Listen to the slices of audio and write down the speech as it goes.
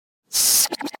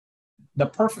the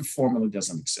perfect formula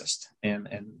doesn't exist. And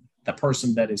the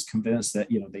person that is convinced that,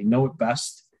 they know it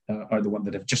best are the one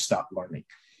that have just stopped learning.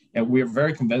 And we're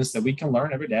very convinced that we can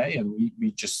learn every day, and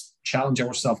we just challenge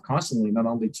ourselves constantly, not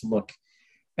only to look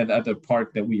at the other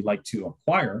part that we like to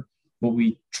acquire, but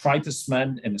we try to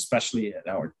spend, and especially at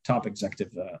our top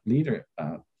executive leader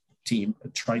team,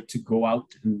 try to go out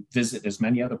and visit as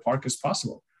many other parks as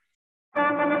possible.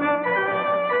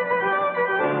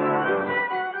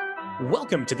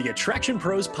 Welcome to the Attraction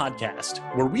Pros podcast,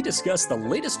 where we discuss the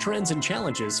latest trends and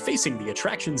challenges facing the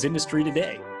attractions industry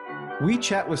today. We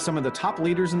chat with some of the top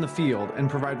leaders in the field and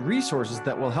provide resources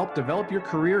that will help develop your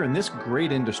career in this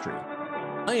great industry.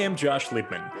 I am Josh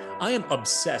Liebman. I am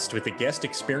obsessed with the guest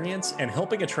experience and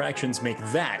helping attractions make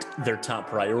that their top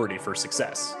priority for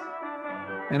success.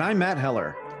 And I'm Matt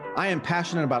Heller. I am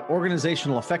passionate about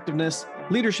organizational effectiveness,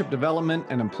 leadership development,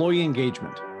 and employee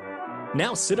engagement.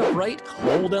 Now sit upright,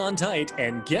 hold on tight,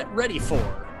 and get ready for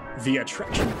the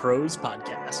Attraction Pros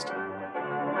podcast.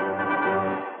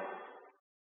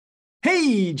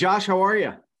 Hey, Josh, how are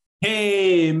you?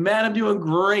 Hey, Matt, I'm doing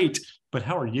great. But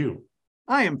how are you?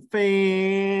 I am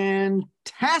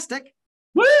fantastic.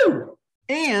 Woo!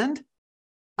 And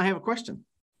I have a question.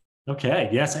 Okay,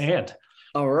 yes, and.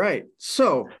 All right.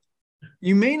 So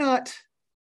you may not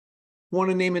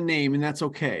want to name a name, and that's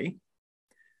okay.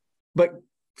 But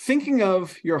thinking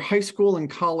of your high school and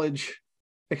college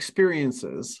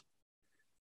experiences,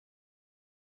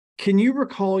 can you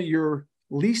recall your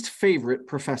least favorite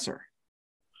professor?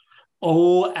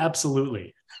 Oh,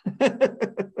 absolutely.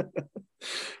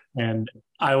 And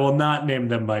I will not name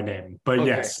them by name, but okay.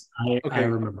 Yes, I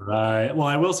remember.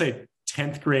 I will say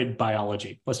 10th grade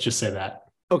biology. Let's just say that.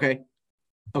 Okay.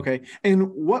 And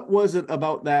what was it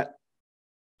about that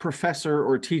professor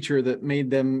or teacher that made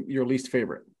them your least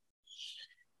favorite?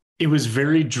 It was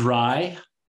very dry.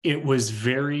 It was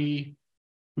very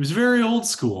old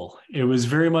school. It was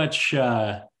very much,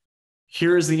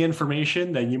 here's the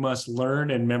information that you must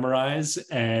learn and memorize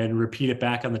and repeat it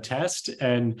back on the test.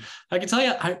 And I can tell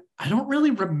you, I don't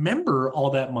really remember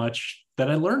all that much that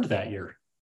I learned that year.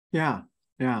 Yeah.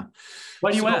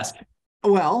 Why do you ask?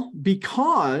 Well,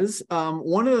 because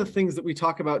one of the things that we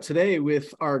talk about today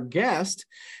with our guest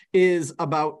is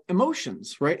about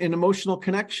emotions, right? And emotional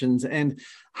connections, and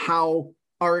how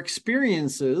our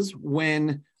experiences,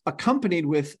 when accompanied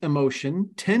with emotion,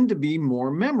 tend to be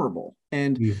more memorable.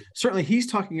 And certainly he's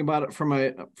talking about it from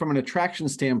an attraction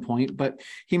standpoint, but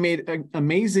he made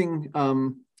amazing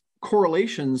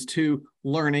correlations to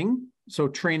learning, so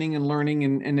training and learning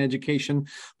and education,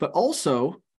 but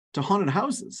also to haunted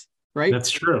houses. Right?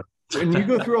 That's true. When you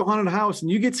go through a haunted house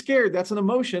and you get scared, that's an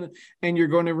emotion, and you're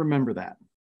going to remember that.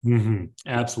 Mm-hmm.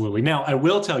 Absolutely. Now, I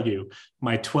will tell you,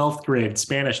 my 12th grade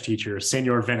Spanish teacher,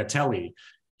 Senor Venatelli,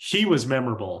 he was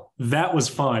memorable. That was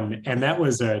fun. And that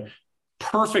was a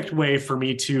perfect way for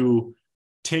me to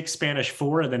take Spanish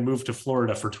 4 and then move to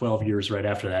Florida for 12 years right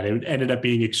after that. It ended up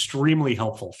being extremely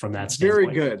helpful from that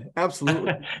standpoint. Very good.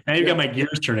 Absolutely. Now you've got my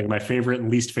gears turning, my favorite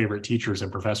and least favorite teachers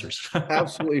and professors.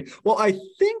 Absolutely. Well, I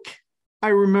think I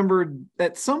remembered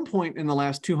at some point in the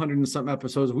last 200 and some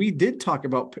episodes, we did talk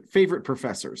about favorite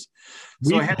professors.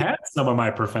 So We've had some of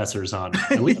my professors on.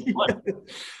 At least one.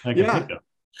 I can think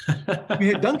of. We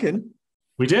had Duncan.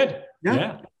 We did.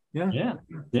 Yeah.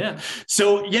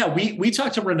 So we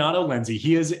talked to Renato Lenzi.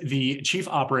 He is the chief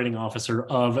operating officer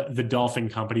of the Dolphin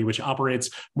Company, which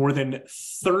operates more than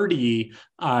 30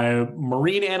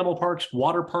 marine animal parks,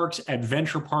 water parks,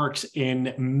 adventure parks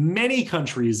in many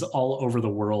countries all over the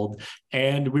world.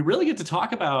 And we really get to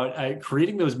talk about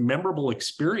creating those memorable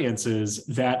experiences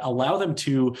that allow them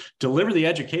to deliver the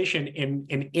education in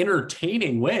an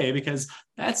entertaining way, because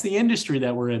that's the industry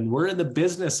that we're in. We're in the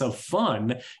business of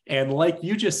fun. And like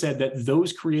you just said, that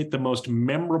those create the most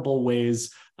memorable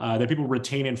ways that people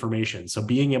retain information. So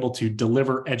being able to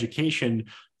deliver education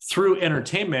through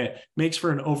entertainment makes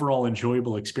for an overall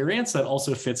enjoyable experience that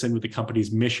also fits in with the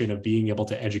company's mission of being able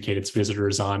to educate its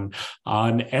visitors on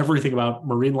everything about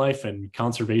marine life and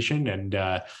conservation,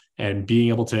 and being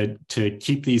able to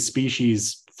keep these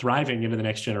species thriving into the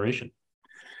next generation.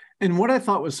 And what I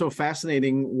thought was so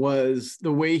fascinating was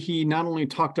the way he not only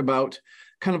talked about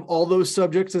kind of all those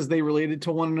subjects as they related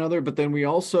to one another, but then we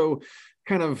also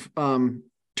kind of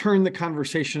turned the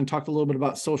conversation and talked a little bit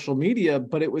about social media,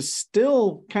 but it was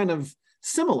still kind of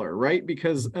similar, right?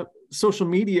 Because social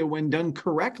media, when done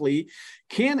correctly,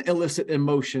 can elicit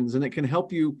emotions, and it can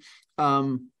help you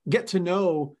get to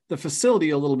know the facility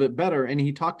a little bit better. And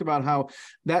he talked about how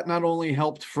that not only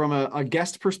helped from a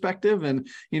guest perspective and,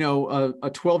 a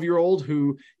 12-year-old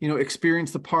who,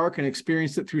 experienced the park and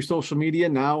experienced it through social media,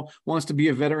 now wants to be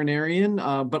a veterinarian,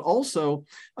 but also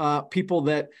people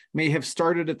that may have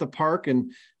started at the park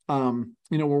and,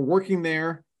 were working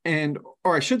there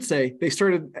or I should say they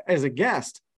started as a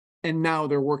guest and now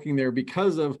they're working there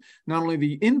because of not only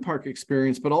the in-park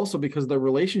experience, but also because of the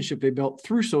relationship they built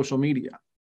through social media.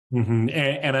 Mm-hmm.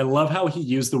 And I love how he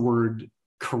used the word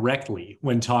correctly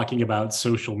when talking about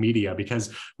social media,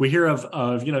 because we hear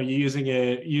of using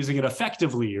it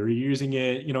effectively or using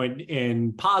it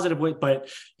in positive way, but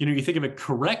you think of it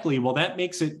correctly, well, that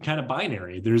makes it kind of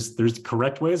binary. There's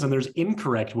correct ways and there's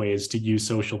incorrect ways to use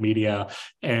social media,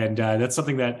 and that's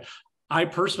something that I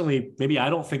personally, maybe I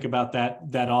don't think about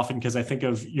that often, because I think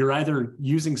of you're either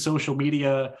using social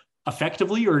media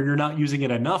effectively or you're not using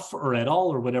it enough or at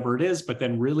all or whatever it is, but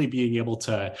then really being able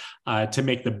to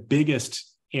make the biggest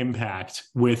impact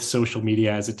with social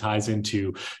media as it ties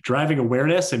into driving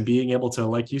awareness and being able to,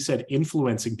 like you said,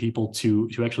 influencing people to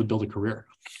actually build a career.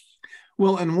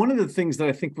 Well, and one of the things that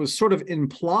I think was sort of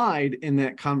implied in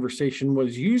that conversation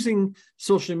was using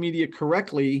social media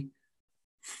correctly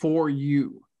for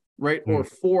you, right? Or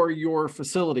for your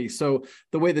facility. So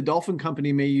the way the Dolphin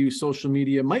Company may use social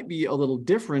media might be a little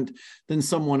different than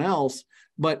someone else,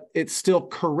 but it's still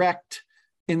correct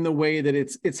in the way that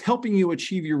it's helping you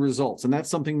achieve your results. And that's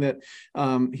something that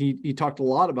he talked a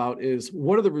lot about, is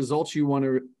what are the results you want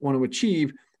to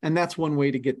achieve? And that's one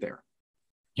way to get there.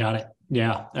 Got it.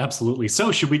 Yeah, absolutely.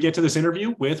 So should we get to this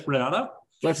interview with Renato?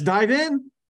 Let's dive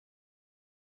in.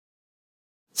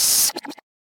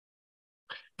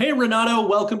 Hey, Renato,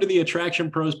 welcome to the Attraction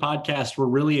Pros podcast. We're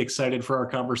really excited for our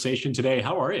conversation today.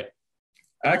 How are you?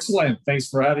 Excellent. Thanks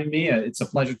for having me. It's a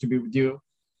pleasure to be with you,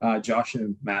 Josh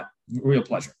and Matt. Real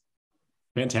pleasure.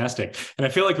 Fantastic. And I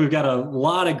feel like we've got a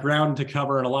lot of ground to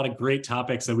cover and a lot of great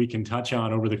topics that we can touch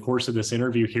on over the course of this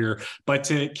interview here. But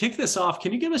to kick this off,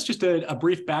 can you give us just a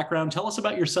brief background? Tell us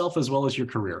about yourself as well as your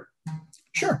career.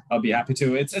 Sure. I'll be happy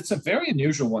to. It's a very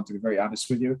unusual one, to be very honest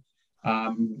with you.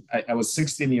 I was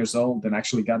 16 years old and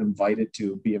actually got invited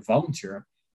to be a volunteer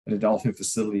at a dolphin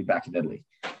facility back in Italy.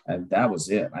 And that was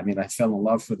it. I mean, I fell in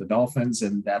love with the dolphins,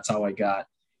 and that's how I got,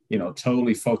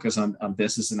 totally focused on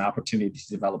this as an opportunity to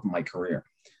develop my career.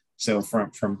 So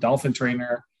from dolphin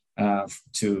trainer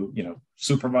to,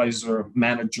 supervisor,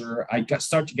 manager, I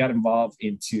started to get involved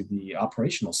into the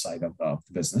operational side of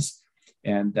the business.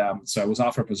 And so I was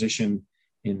offered a position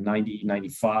in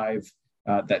 1995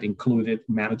 that included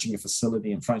managing a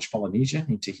facility in French Polynesia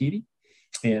in Tahiti.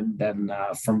 And then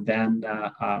from then,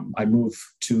 I moved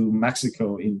to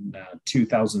Mexico in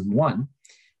 2001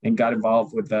 and got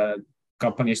involved with the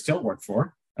company I still work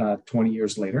for 20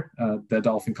 years later, the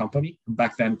Dolphin Company,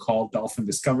 back then called Dolphin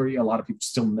Discovery. A lot of people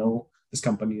still know this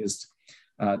company as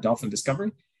Dolphin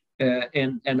Discovery.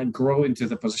 And then grow into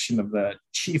the position of the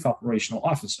Chief Operational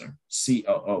Officer,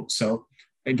 COO. So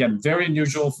again, very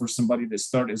unusual for somebody that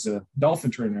started as a dolphin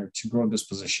trainer to grow in this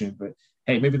position. But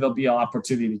hey, maybe there'll be an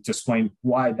opportunity to explain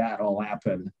why that all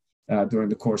happened during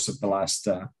the course of the last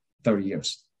 30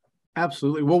 years.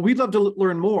 Absolutely. Well, we'd love to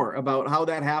learn more about how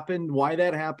that happened, why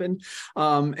that happened,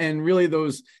 and really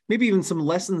those, maybe even some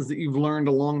lessons that you've learned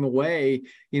along the way,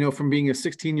 from being a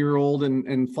 16-year-old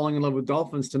and falling in love with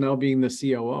dolphins to now being the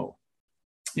COO.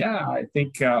 Yeah, I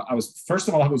think I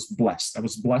was blessed. I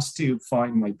was blessed to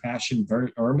find my passion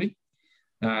very early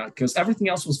because everything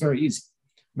else was very easy.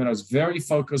 I mean, I was very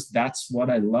focused. That's what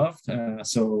I loved.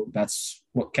 So that's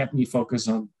what kept me focused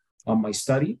on my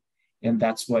study. And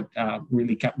that's what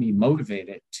really kept me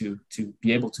motivated to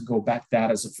be able to go back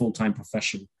that as a full-time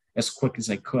profession as quick as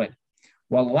I could.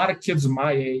 While a lot of kids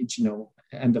my age,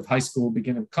 end of high school,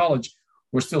 beginning of college,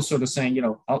 we're still sort of saying,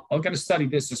 I'll get to study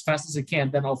this as fast as I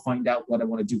can, then I'll find out what I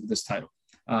want to do with this title,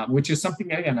 which is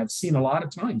something, again, I've seen a lot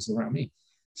of times around me.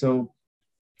 So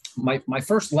my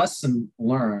first lesson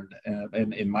learned,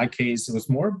 and in my case, it was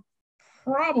more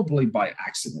probably by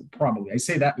accident, probably. I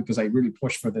say that because I really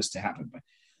pushed for this to happen, but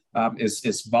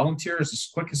is volunteer as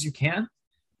quick as you can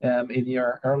in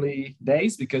your early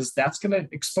days, because that's going to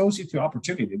expose you to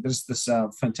opportunity. There's this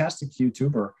fantastic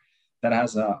YouTuber that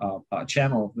has a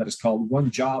channel that is called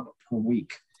One Job Per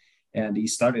Week. And he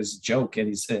started as a joke, and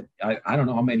he said, I don't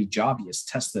know how many jobs he has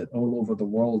tested all over the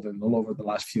world and all over the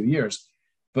last few years,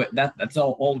 but that's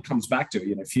all it comes back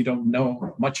to. If you don't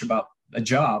know much about a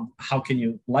job, how can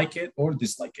you like it or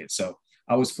dislike it? So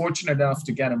I was fortunate enough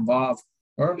to get involved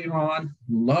early on,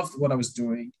 loved what I was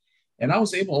doing. And I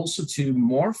was able also to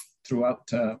morph throughout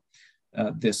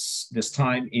this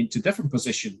time into different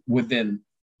positions within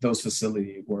those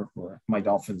facilities where my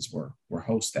Dolphins were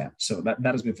host at. So that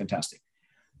has been fantastic.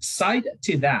 Side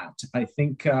to that, I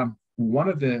think one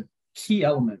of the key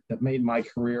elements that made my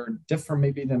career different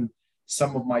maybe than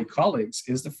some of my colleagues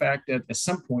is the fact that at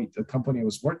some point the company I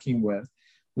was working with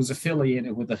was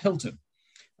affiliated with the Hilton.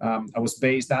 I was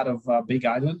based out of Big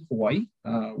Island, Hawaii,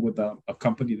 with a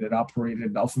company that operated a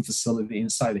Dolphin facility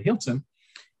inside the Hilton.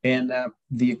 And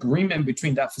the agreement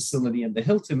between that facility and the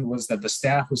Hilton was that the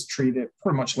staff was treated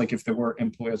pretty much like if they were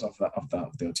employees of the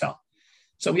hotel.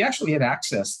 So we actually had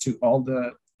access to all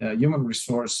the human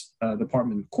resource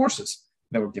department courses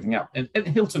that were giving out. And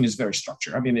Hilton is very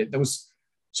structured. I mean, there was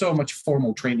so much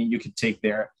formal training you could take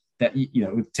there that,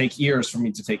 it would take years for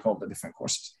me to take all the different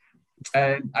courses.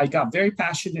 And I got very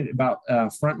passionate about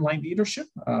frontline leadership,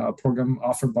 a program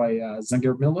offered by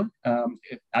Zenger Miller.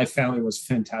 I found it was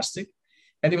fantastic.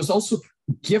 And it was also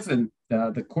given,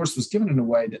 the course was given in a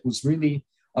way that was really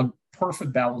a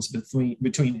perfect balance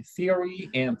between theory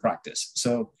and practice.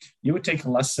 So you would take a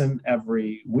lesson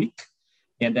every week,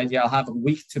 and then you'll have a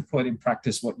week to put in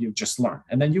practice what you've just learned.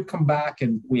 And then you come back,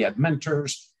 and we had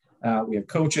mentors, we had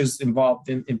coaches involved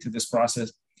into this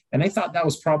process. And I thought that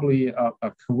was probably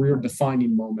a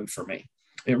career-defining moment for me.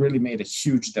 It really made a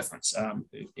huge difference.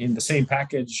 In the same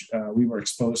package, we were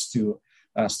exposed to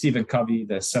Stephen Covey,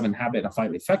 The 7 Habits of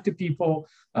Highly Effective People,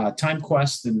 Time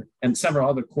Quest, and several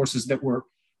other courses that were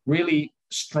really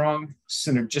strong,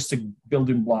 synergistic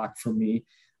building block for me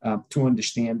to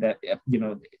understand that,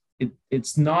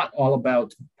 it's not all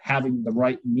about having the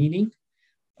right meaning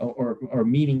or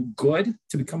meaning good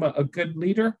to become a good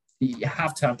leader. You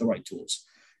have to have the right tools.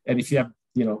 And if you have,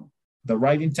 the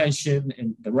right intention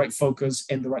and the right focus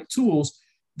and the right tools,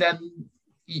 then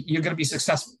you're going to be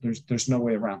successful. There's no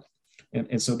way around it.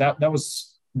 And so that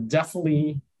was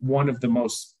definitely one of the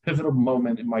most pivotal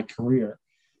moments in my career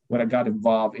when I got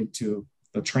involved into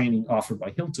the training offered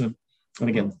by Hilton. And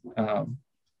again,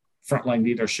 frontline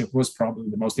leadership was probably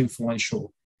the most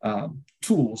influential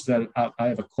tools that I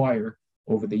have acquired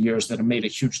over the years that have made a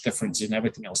huge difference in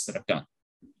everything else that I've done.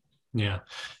 Yeah.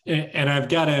 And I've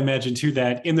got to imagine too,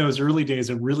 that in those early days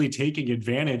of really taking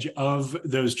advantage of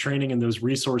those training and those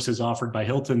resources offered by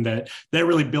Hilton, that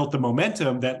really built the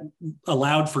momentum that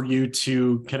allowed for you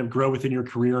to kind of grow within your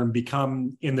career and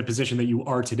become in the position that you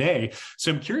are today. So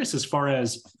I'm curious, as far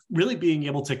as really being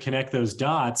able to connect those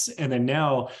dots, and then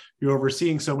now you're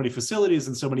overseeing so many facilities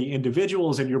and so many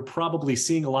individuals, and you're probably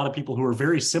seeing a lot of people who are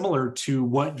very similar to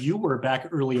what you were back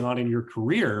early on in your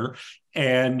career,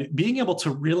 and being able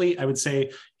to really, I would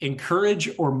say, encourage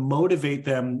or motivate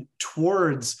them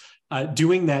towards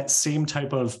doing that same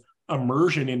type of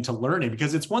immersion into learning.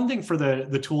 Because it's one thing for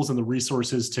the tools and the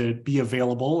resources to be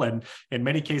available, and in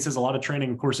many cases, a lot of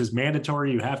training, of course, is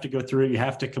mandatory. You have to go through it, you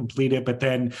have to complete it, but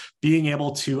then being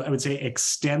able to, I would say,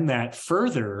 extend that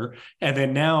further, and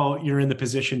then now you're in the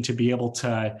position to be able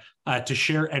to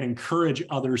share and encourage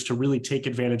others to really take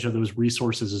advantage of those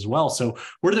resources as well. So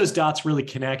where do those dots really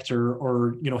connect,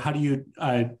 or how do you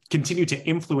continue to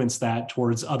influence that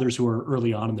towards others who are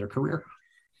early on in their career?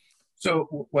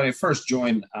 So when I first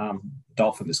joined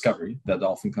Dolphin Discovery, the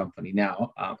Dolphin company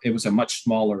now, it was a much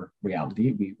smaller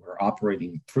reality. We were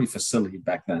operating 3 facilities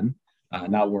back then.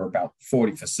 Now we're about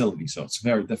 40 facilities, so it's a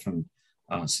very different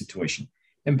situation.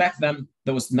 And back then,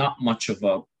 there was not much of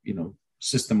a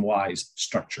system-wise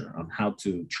structure on how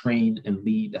to train and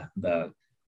lead the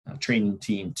training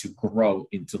team to grow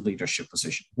into leadership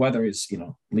position, whether it's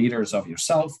leaders of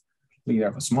yourself, leader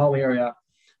of a small area,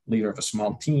 leader of a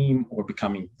small team, or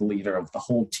becoming the leader of the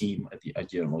whole team at the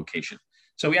ideal location.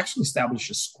 So we actually established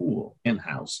a school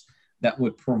in-house that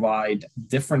would provide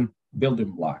different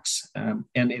building blocks. And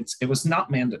it was not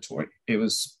mandatory. It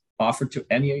was offered to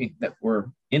any that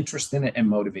were interested in it and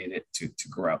motivated to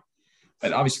grow.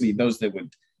 But obviously those that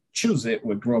would choose it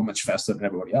would grow much faster than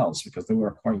everybody else because they were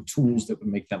acquiring tools that would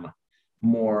make them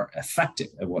more effective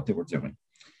at what they were doing.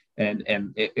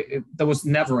 And there was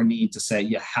never a need to say,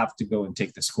 you have to go and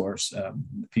take this course.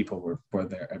 People were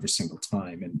there every single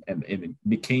time. And it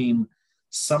became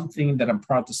something that I'm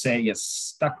proud to say has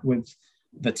stuck with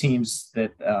the teams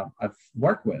that I've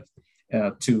worked with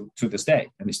to this day.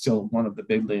 And it's still one of the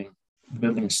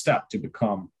building step to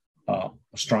become a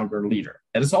stronger leader.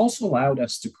 It has also allowed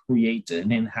us to create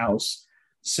an in-house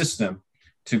system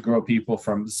to grow people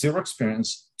from zero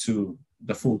experience to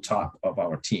the full top of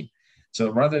our team. So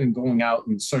rather than going out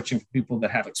and searching for people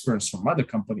that have experience from other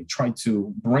companies, try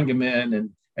to bring them in and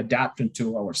adapt them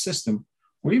to our system,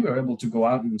 we were able to go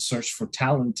out and search for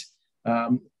talent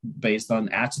based on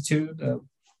attitude,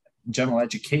 general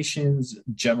educations,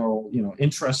 general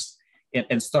interest,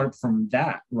 and start from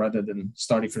that rather than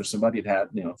starting for somebody that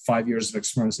had 5 years of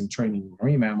experience in training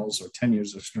marine mammals or 10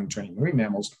 years of experience training marine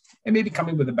mammals, and maybe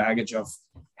coming with a baggage of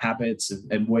habits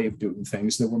and way of doing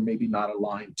things that were maybe not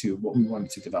aligned to what we wanted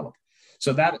to develop.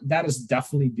 So that has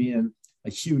definitely been a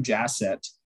huge asset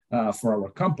for our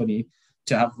company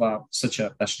to have such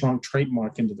a strong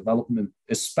trademark in the development,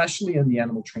 especially in the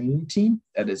animal training team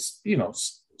that is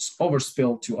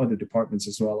overspilled to other departments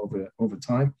as well over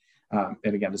time.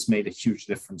 And again, it's made a huge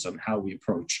difference on how we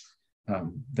approach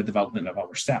the development of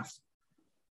our staff.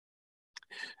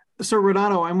 So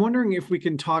Renato, I'm wondering if we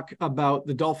can talk about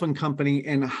the Dolphin Company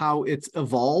and how it's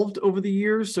evolved over the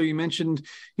years. So you mentioned,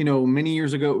 many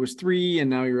years ago it was 3, and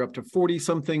now you're up to 40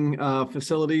 something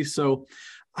facilities. So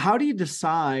how do you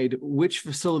decide which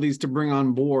facilities to bring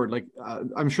on board? Like,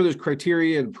 I'm sure there's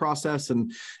criteria and process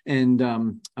and things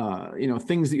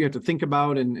that you have to think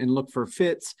about and look for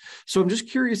fits. So I'm just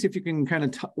curious if you can kind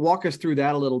of walk us through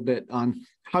that a little bit on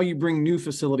how you bring new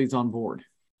facilities on board.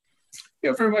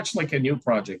 Yeah, very much like a new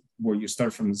project where you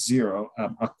start from zero.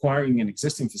 Acquiring an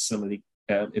existing facility,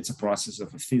 it's a process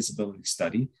of a feasibility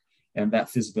study. And that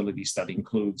feasibility study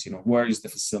includes, where is the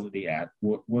facility at?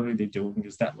 What are they doing?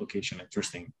 Is that location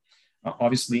interesting?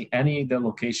 Obviously, any of the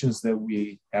locations that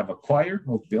we have acquired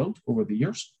or built over the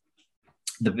years,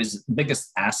 the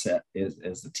biggest asset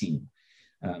is the team.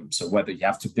 So whether you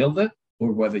have to build it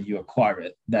or whether you acquire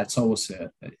it, that's always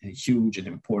a huge and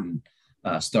important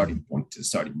starting point,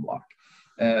 starting block.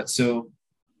 So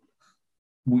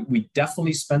we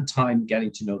definitely spend time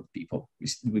getting to know the people.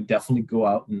 We definitely go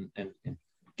out and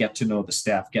get to know the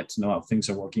staff, get to know how things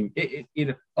are working.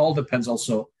 It all depends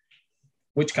also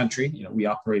which country. We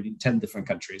operate in 10 different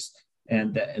countries,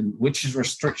 and which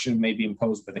restriction may be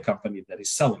imposed by the company that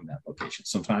is selling that location.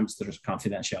 Sometimes there's a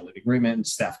confidentiality agreement.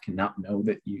 Staff cannot know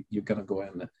that you're going to go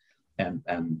in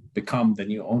and become the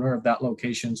new owner of that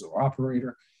location or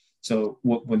operator. So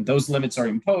when those limits are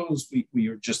imposed, we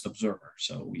are just observer.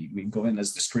 So we go in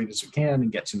as discreet as we can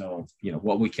and get to know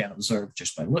what we can observe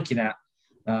just by looking at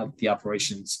the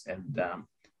operations,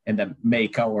 and then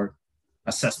make our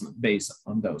assessment based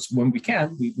on those. When we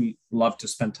can, we love to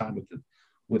spend time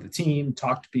with the team,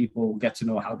 talk to people, get to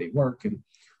know how they work and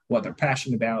what they're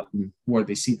passionate about and where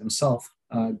they see themselves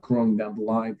growing down the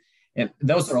line. And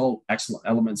those are all excellent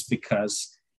elements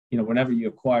because whenever you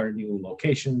acquire new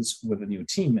locations with a new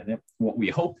team in it, what we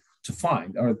hope to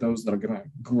find are those that are going to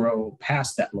grow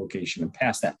past that location and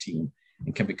past that team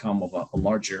and can become of a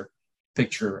larger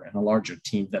picture and a larger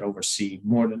team that oversee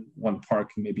more than one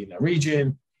park, maybe in a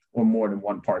region, or more than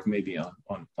one park, maybe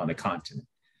on a continent.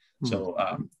 Mm-hmm. So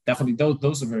definitely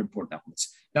those are very important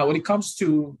elements. Now, when it comes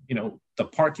to, the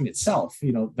parking itself,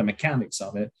 the mechanics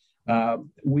of it,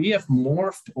 we have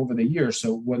morphed over the years.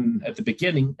 So when at the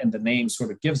beginning, and the name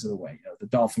sort of gives it away, the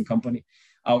Dolphin Company,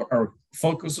 our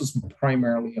focus was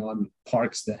primarily on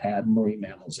parks that had marine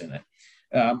mammals in it.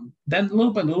 Then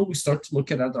little by little, we start to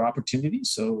look at other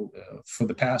opportunities. So for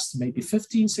the past maybe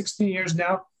 15, 16 years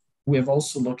now, we have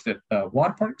also looked at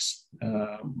water parks,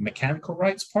 mechanical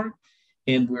rides park,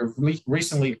 and we've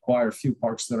recently acquired a few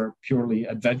parks that are purely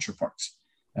adventure parks.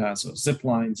 So zip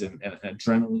lines and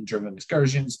adrenaline-driven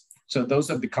excursions. So those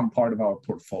have become part of our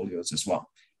portfolios as well.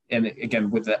 And again,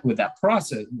 with that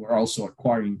process, we're also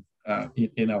acquiring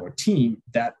in our team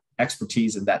that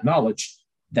expertise and that knowledge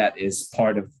that is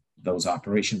part of those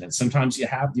operations. And sometimes you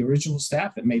have the original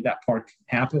staff that made that park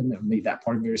happen and made that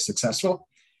park very successful.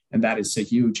 And that is a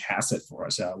huge asset for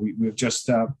us. We've just,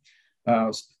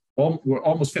 we're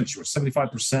almost finished. We're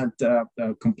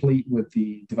 75% complete with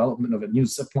the development of a new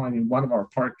zip line in one of our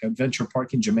adventure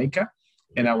park in Jamaica.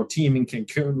 And our team in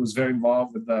Cancun was very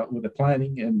involved with the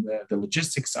planning and the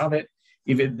logistics of it.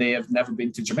 Even they have never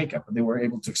been to Jamaica, but they were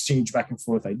able to exchange back and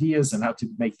forth ideas and how to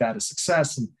make that a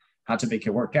success and how to make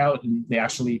it work out. And they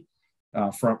actually,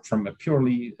 from a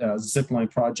purely zipline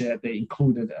project, they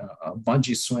included a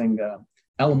bungee swing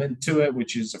element to it,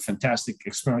 which is a fantastic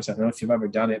experience. I don't know if you've ever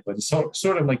done it, but it's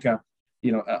sort of like a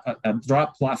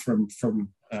drop platform from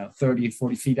 30,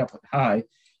 40 feet up high,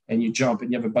 and you jump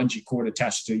and you have a bungee cord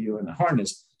attached to you and a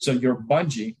harness. So you're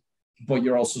bungee, but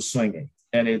you're also swinging.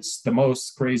 And it's the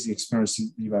most crazy experience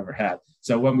you've ever had.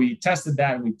 So when we tested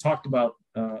that and we talked about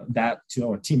that to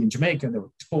our team in Jamaica, they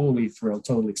were totally thrilled,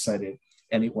 totally excited.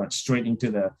 And it went straight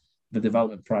into the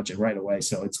development project right away.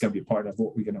 So it's going to be part of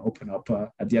what we're going to open up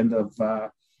at the end of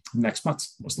next month,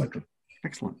 most likely.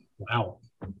 Excellent. Wow.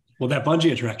 Well, that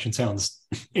bungee attraction sounds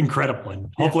Incredible.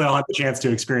 And hopefully I'll have the chance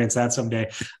to experience that someday.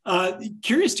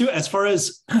 Curious too, as far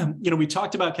as, we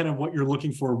talked about kind of what you're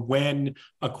looking for when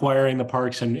acquiring the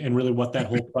parks and really what that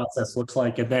whole process looks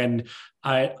like. And then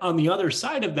on the other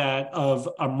side of that, of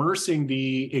immersing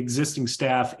the existing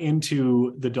staff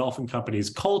into the Dolphin Company's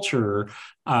culture,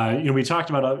 we talked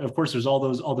about, of course, there's all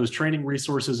those training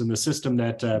resources in the system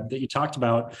that you talked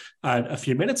about a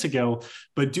few minutes ago,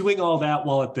 but doing all that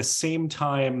while at the same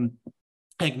time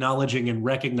acknowledging and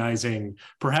recognizing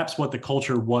perhaps what the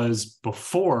culture was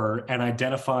before and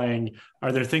identifying,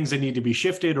 are there things that need to be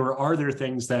shifted, or are there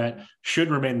things that should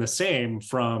remain the same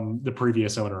from the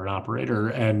previous owner and operator,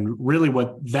 and really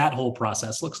what that whole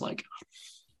process looks like?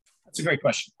 That's a great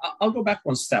question. I'll go back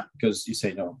one step, because you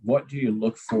say, what do you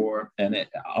look for? And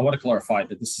I want to clarify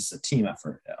that this is a team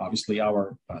effort. Obviously,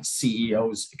 our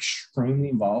CEO is extremely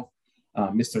involved.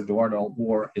 Mr. Eduardo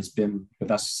Albor has been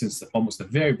with us since almost the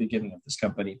very beginning of this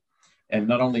company. And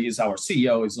not only is our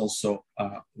CEO, he's also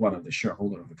one of the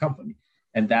shareholders of the company.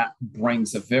 And that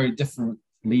brings a very different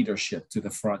leadership to the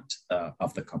front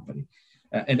of the company.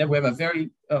 And then we have a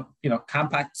very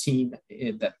compact team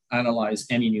that analyze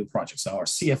any new projects. So our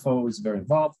CFO is very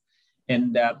involved.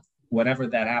 And whenever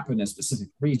that happens in a specific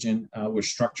region, we're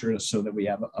structured so that we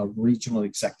have a regional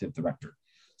executive director.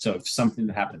 So if something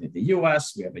happened in the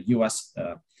US, we have a US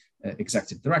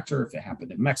executive director. If it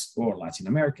happened in Mexico or Latin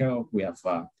America, we have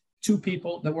 2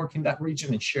 people that work in that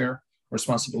region and share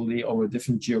responsibility over a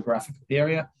different geographical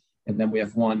area. And then we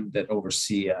have one that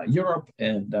oversees Europe,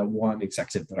 and one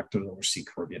executive director that oversees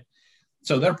Caribbean.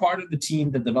 So they're part of the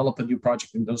team that develop a new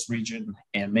project in those regions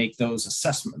and make those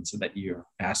assessments that you're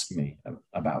asking me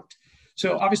about.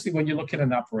 So obviously, when you look at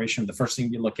an operation, the first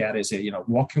thing you look at is,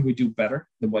 what can we do better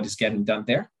than what is getting done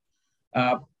there?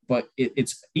 But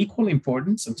it's equally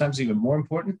important, sometimes even more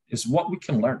important, is what we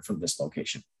can learn from this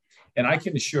location. And I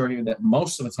can assure you that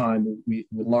most of the time we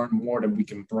learn more than we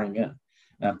can bring in.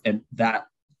 And that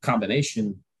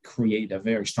combination create a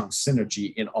very strong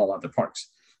synergy in all other parks.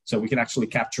 So we can actually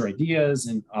capture ideas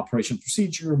and operation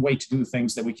procedure, way to do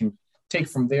things that we can take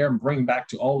from there and bring back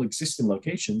to all existing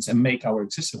locations and make our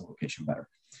existing location better.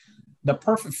 The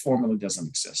perfect formula doesn't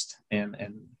exist. And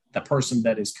the person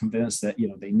that is convinced that,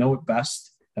 they know it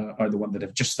best are the one that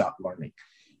have just stopped learning.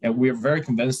 And we're very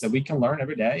convinced that we can learn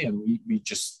every day, and we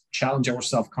just challenge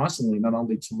ourselves constantly, not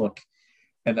only to look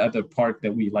at other park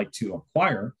that we like to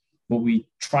acquire, but we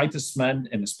try to spend,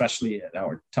 and especially at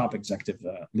our top executive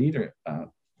leader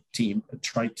team,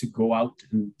 try to go out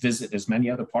and visit as many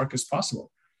other parks as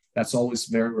possible. That's always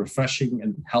very refreshing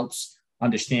and helps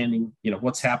understanding,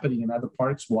 what's happening in other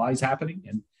parks, why it's happening,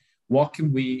 and what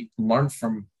can we learn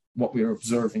from what we're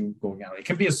observing going out. It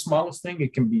can be the smallest thing,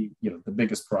 it can be, the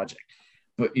biggest project.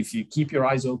 But if you keep your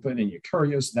eyes open and you're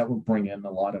curious, that will bring in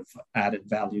a lot of added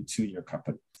value to your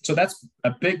company. So that's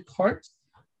a big part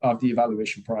of the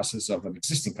evaluation process of an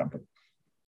existing company.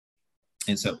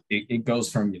 And so it goes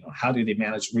from, how do they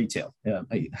manage retail?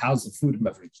 How's the food and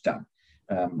beverage done?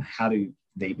 How do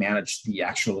they manage the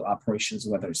actual operations,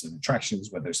 whether it's an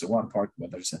attractions, whether it's a water park,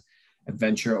 whether it's an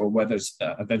adventure, or whether it's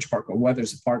a adventure park, or whether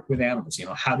it's a park with animals?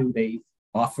 How do they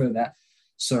offer that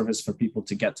service for people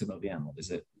to get to know the animal?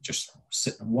 Is it just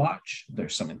sit and watch?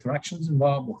 There's some interactions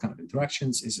involved. What kind of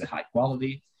interactions? Is it high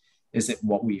quality? Is it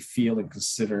what we feel and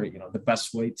consider, the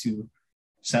best way to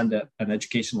send an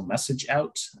educational message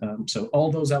out? So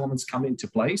all those elements come into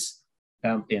place,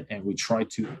 and we try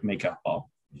to make a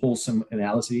wholesome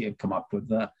analysis and come up with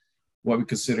what we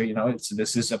consider,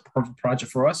 this is a perfect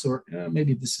project for us, or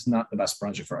maybe this is not the best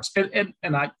project for us.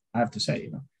 And I have to say,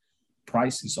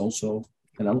 price is also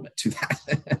an element to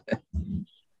that.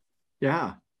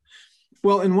 Yeah.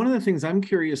 Well, and one of the things I'm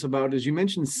curious about is you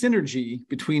mentioned synergy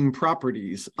between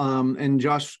properties. And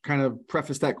Josh kind of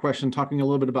prefaced that question talking a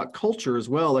little bit about culture as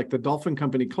well, like the Dolphin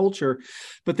Company culture.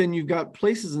 But then you've got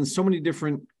places in so many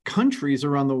different countries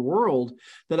around the world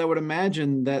that I would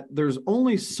imagine that there's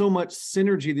only so much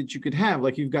synergy that you could have.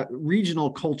 Like you've got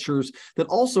regional cultures that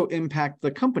also impact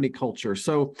the company culture.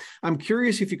 So I'm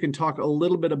curious if you can talk a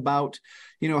little bit about,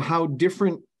 how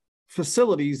different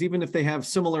facilities, even if they have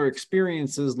similar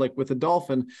experiences like with the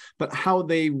Dolphin, but how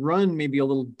they run maybe a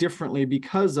little differently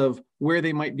because of where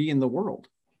they might be in the world.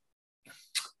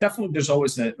 Definitely, there's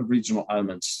always a regional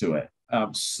elements to it.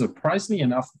 Surprisingly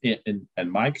enough, in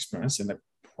my experience, and I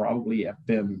probably have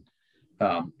been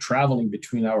traveling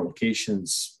between our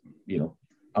locations,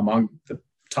 among the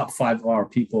top 5 of our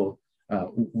people,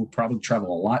 who probably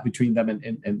travel a lot between them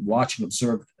and watch and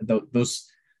observe those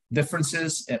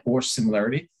differences or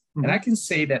similarity. And I can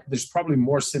say that there's probably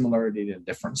more similarity than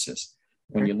differences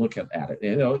when you look at it.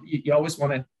 You always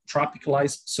want to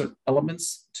tropicalize certain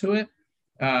elements to it,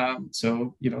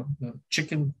 So, the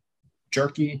chicken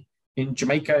jerky in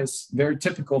Jamaica is very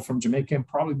typical from Jamaica and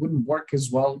probably wouldn't work as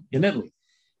well in Italy.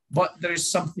 But there's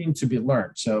something to be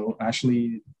learned. So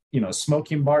actually,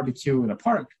 smoking barbecue in a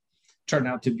park turned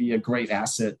out to be a great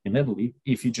asset in Italy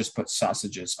if you just put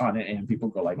sausages on it and people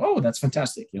go like, oh, that's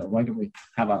fantastic. Why don't we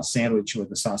have a sandwich with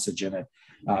the sausage in it,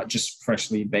 just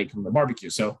freshly baked on the barbecue?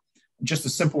 So just a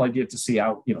simple idea to see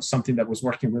how, something that was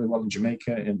working really well in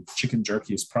Jamaica, and chicken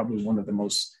jerky is probably one of the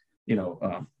most,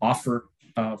 offered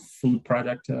food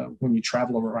product when you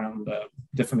travel around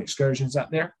different excursions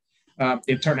out there.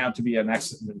 It turned out to be an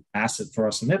excellent asset for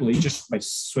us in Italy, just by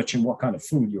switching what kind of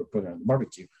food you were putting on the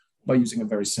barbecue, by using a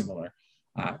very similar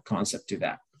concept to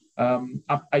that.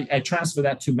 I transfer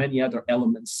that to many other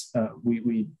elements.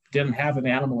 We didn't have an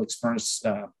animal experience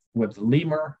with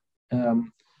lemur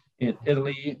in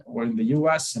Italy or in the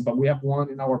US, but we have one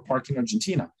in our park in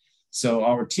Argentina. So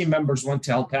our team members went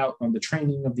to help out on the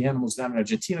training of the animals down in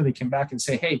Argentina. They came back and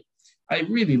say, hey, I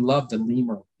really love the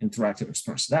lemur interactive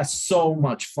experience. That's so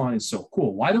much fun and so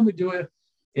cool. Why don't we do it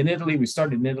in Italy? We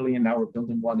started in Italy, and now we're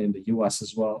building one in the US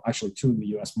as well. Actually, 2 in the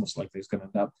US most likely is going to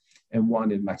end up, and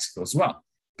 1 in Mexico as well.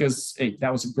 Because, hey,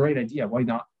 that was a great idea. Why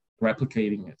not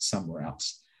replicating it somewhere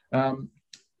else?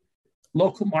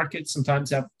 Local markets sometimes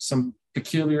have some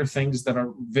peculiar things that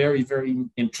are very, very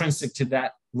intrinsic to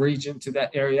that region, to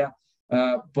that area.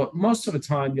 But most of the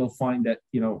time, you'll find that,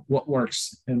 what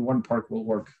works in one park will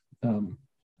work on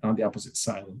the opposite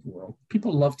side of the world.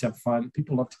 People love to have fun.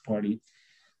 People love to party.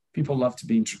 People love to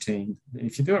be entertained. And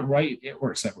if you do it right, it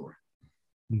works everywhere.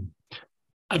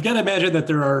 I've got to imagine that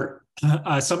there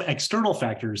are some external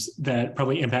factors that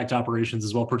probably impact operations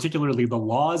as well, particularly the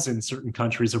laws in certain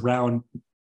countries around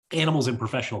animals in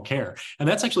professional care. And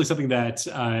that's actually something that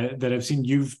I've seen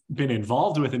you've been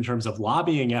involved with in terms of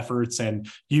lobbying efforts, and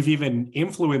you've even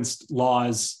influenced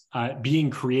laws being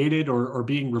created or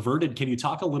being reverted. Can you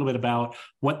talk a little bit about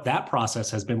what that process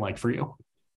has been like for you?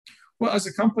 Well, as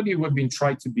a company, we've been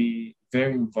trying to be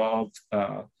very involved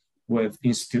with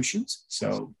institutions.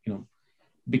 So,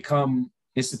 become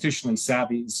institutionally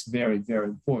savvy is very, very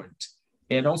important,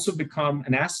 and also become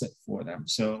an asset for them.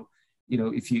 So,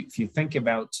 if you think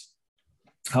about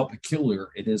how peculiar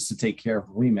it is to take care of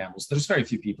marine mammals, there's very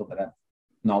few people that have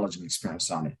knowledge and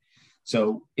experience on it.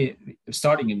 So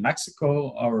starting in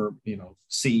Mexico, our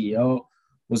CEO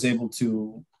was able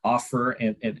to offer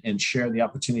and share the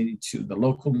opportunity to the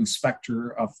local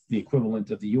inspector of the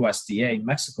equivalent of the USDA in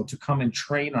Mexico to come and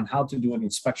train on how to do an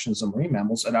inspections of marine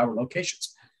mammals at our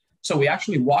locations. So we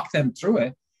actually walked them through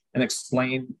it and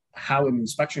explain how an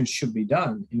inspection should be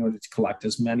done in order to collect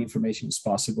as many information as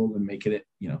possible and make it,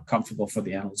 comfortable for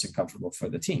the animals and comfortable for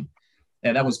the team.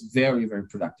 And that was very, very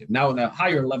productive. Now, on a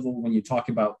higher level, when you talk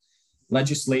about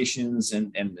legislations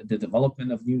and the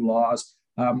development of new laws,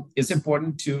 it's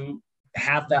important to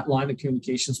have that line of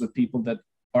communications with people that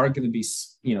are going to be,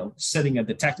 sitting at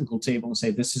the technical table and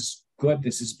say, this is good,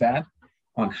 this is bad,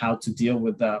 on how to deal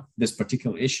with this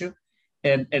particular issue.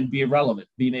 And be relevant,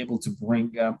 being able to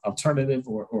bring alternative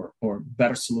or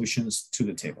better solutions to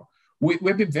the table.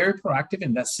 We've been very proactive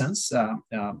in that sense.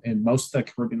 In most of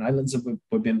the Caribbean islands,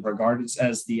 we've been regarded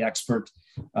as the expert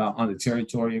on the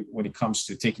territory when it comes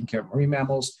to taking care of marine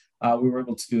mammals. We were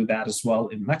able to do that as well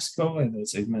in Mexico, and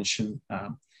as I mentioned,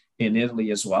 in Italy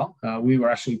as well. We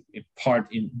were actually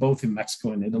part in both in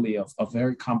Mexico and Italy of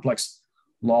very complex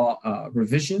law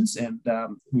revisions, and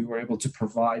we were able to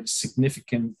provide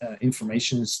significant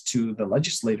information to the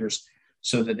legislators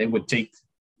so that they would take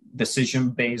decision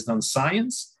based on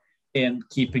science and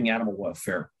keeping animal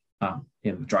welfare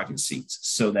in the driving seats,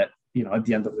 so that at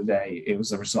the end of the day, it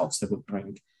was the results that would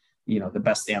bring the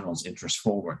best animals' interest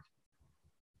forward.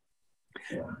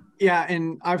 Yeah,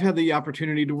 and I've had the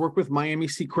opportunity to work with Miami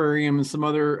Seaquarium and some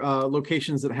other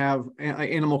locations that have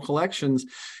animal collections,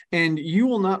 and you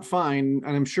will not find,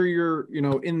 and I'm sure you're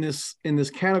in this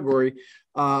category,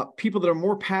 people that are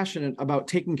more passionate about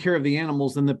taking care of the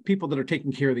animals than the people that are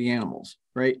taking care of the animals,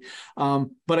 right?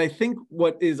 But I think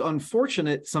what is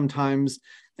unfortunate sometimes,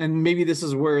 and maybe this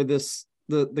is where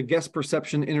the guest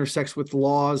perception intersects with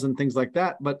laws and things like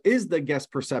that, but is the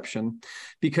guest perception,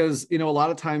 because, a lot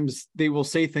of times they will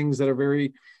say things that are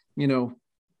very,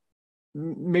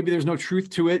 maybe there's no truth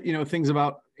to it, things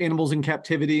about animals in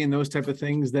captivity and those type of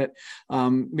things that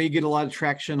may get a lot of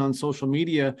traction on social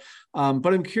media.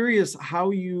 But I'm curious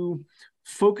how you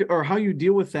focus or how you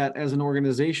deal with that as an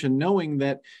organization, knowing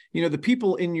that, the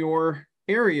people in your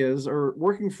areas or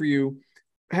working for you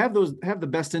have the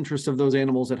best interests of those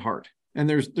animals at heart. And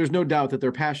there's no doubt that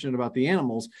they're passionate about the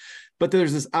animals, but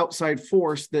there's this outside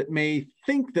force that may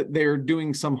think that they're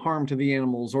doing some harm to the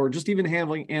animals, or just even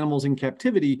handling animals in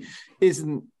captivity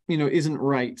isn't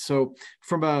right. So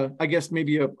from I guess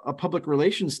maybe a public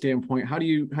relations standpoint, how do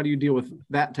you deal with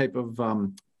that type of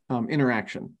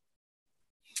interaction?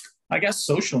 I guess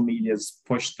social media has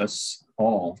pushed us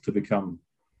all to become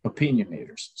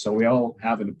opinionators. So we all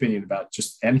have an opinion about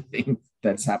just anything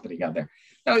that's happening out there.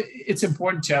 Now, it's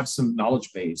important to have some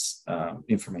knowledge base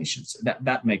information. So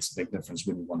that makes a big difference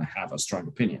when you want to have a strong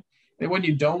opinion. And when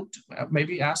you don't,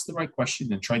 maybe ask the right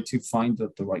question and try to find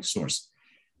the right source.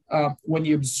 When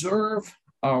you observe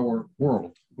our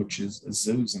world, which is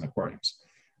zoos and aquariums,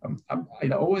 I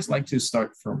always like to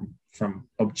start from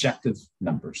objective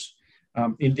numbers.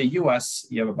 In the US,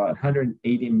 you have about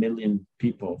 180 million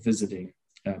people visiting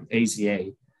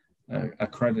AZA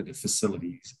accredited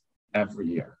facilities every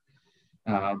year.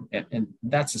 And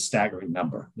that's a staggering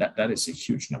number. That is a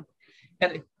huge number.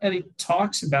 And it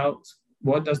talks about,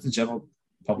 what does the general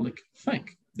public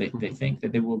think? They think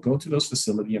that they will go to those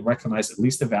facilities and recognize at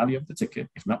least the value of the ticket,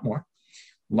 if not more,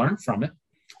 learn from it,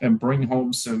 and bring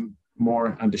home some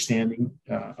more understanding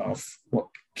of what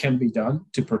can be done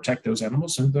to protect those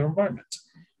animals and their environment.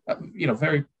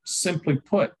 Very simply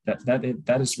put,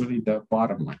 that is really the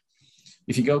bottom line.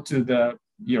 If you go to the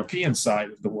European side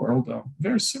of the world,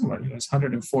 very similar. There's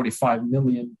 145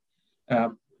 million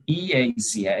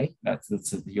EAZA, that's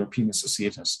the European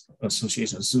Association of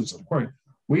Zoos and Aquariums,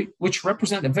 which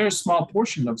represent a very small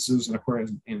portion of zoos and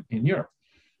aquariums in Europe.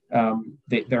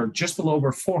 There are just a little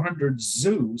over 400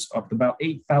 zoos of about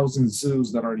 8,000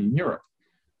 zoos that are in Europe,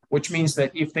 which means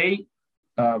that if they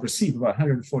receive about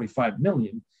 145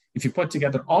 million, if you put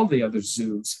together all the other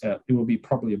zoos, it will be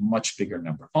probably a much bigger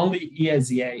number. Only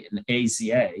EAZA and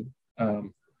AZA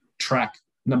track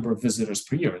number of visitors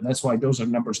per year. And that's why those are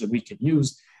numbers that we can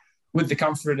use with the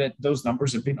comfort that those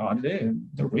numbers have been audited and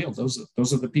they're real. Those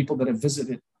are the people that have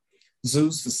visited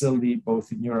zoos facility,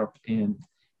 both in Europe and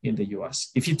in the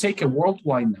US. If you take a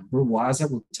worldwide number,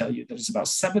 WAZA will tell you that it's about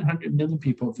 700 million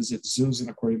people visit zoos and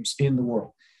aquariums in the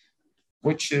world,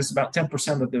 which is about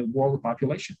 10% of the world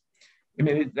population. I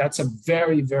mean, that's a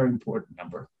very, very important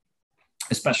number,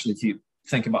 especially if you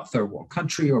think about third world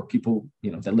country or people,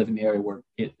 that live in the area where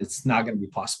it's not going to be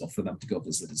possible for them to go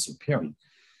visit a zoo, period.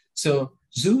 So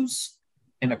zoos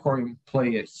and aquarium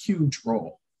play a huge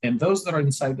role. And those that are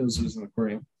inside those zoos and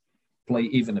aquarium play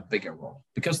even a bigger role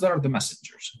because they're the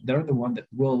messengers. They're the one that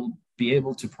will be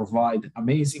able to provide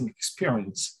amazing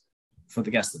experience for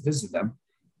the guests that visit them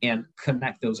and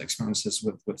connect those experiences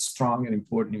with strong and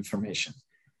important information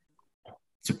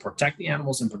to protect the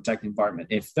animals and protect the environment.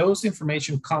 If those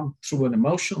information come through an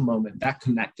emotional moment, that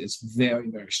connect is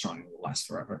very, very strong and will last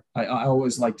forever. I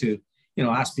always like to,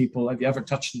 ask people, have you ever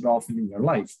touched a dolphin in your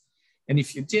life? And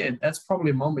if you did, that's probably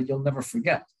a moment you'll never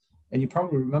forget. And you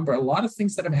probably remember a lot of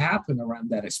things that have happened around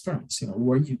that experience,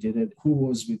 where you did it, who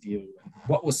was with you,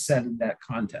 what was said in that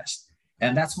contest.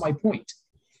 And that's my point.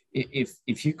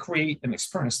 If you create an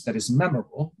experience that is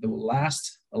memorable, that will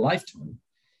last a lifetime,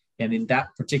 and in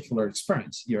that particular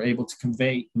experience, you're able to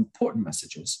convey important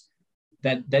messages,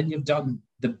 then you've done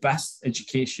the best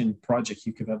education project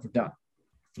you could have ever done.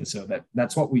 And so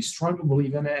that's what we strongly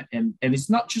believe in it. And it's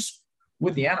not just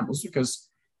with the animals, because,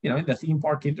 in the theme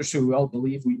park industry, we all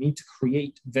believe we need to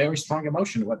create very strong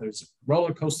emotion, whether it's a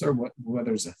roller coaster,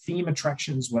 whether it's a theme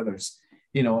attractions, whether it's,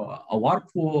 a water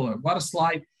pool or water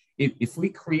slide. If we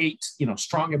create,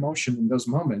 strong emotion in those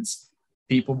moments,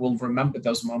 people will remember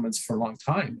those moments for a long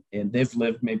time, and they've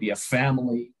lived maybe a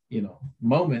family,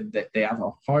 moment that they have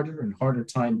a harder and harder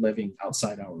time living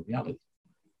outside our reality.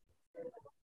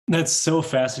 That's so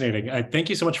fascinating. Thank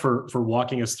you so much for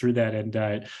walking us through that.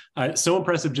 And so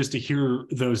impressive just to hear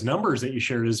those numbers that you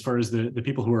shared as far as the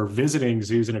people who are visiting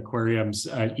zoos and aquariums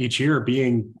each year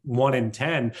being 1 in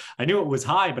 10. I knew it was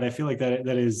high, but I feel like that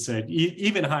is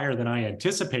even higher than I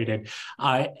anticipated.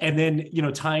 And then,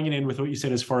 tying it in with what you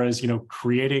said as far as,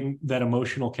 creating that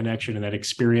emotional connection and that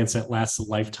experience that lasts a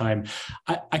lifetime.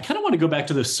 I kind of want to go back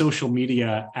to the social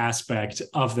media aspect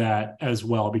of that as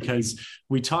well, because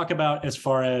we talk about, as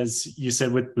far as you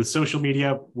said, with social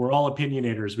media, we're all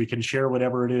opinionators. We can share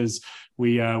whatever it is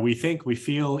we think, we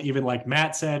feel. Even like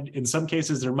Matt said, in some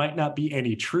cases, there might not be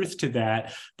any truth to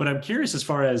that. But I'm curious, as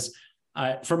far as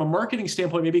from a marketing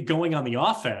standpoint, maybe going on the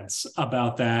offense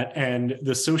about that and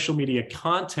the social media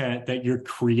content that you're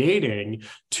creating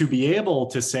to be able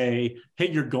to say,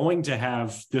 hey, you're going to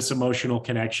have this emotional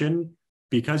connection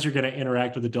because you're going to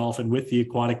interact with the dolphin, with the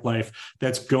aquatic life,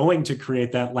 that's going to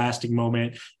create that lasting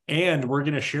moment. And we're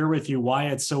going to share with you why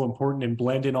it's so important and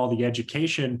blend in all the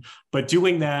education, but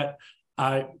doing that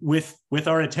with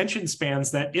our attention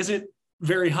spans that isn't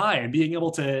very high, and being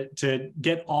able to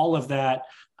get all of that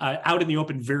out in the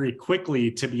open very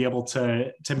quickly to be able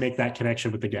to make that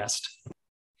connection with the guest.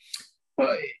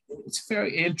 Well, it's a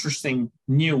very interesting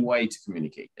new way to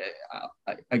communicate.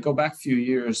 I go back a few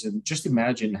years and just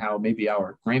imagine how maybe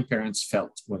our grandparents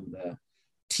felt when the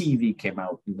TV came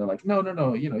out, and they're like, no,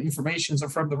 informations are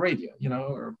from the radio,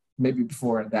 or maybe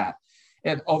before that.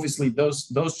 And obviously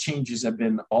those changes have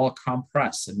been all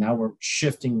compressed, and now we're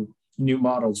shifting new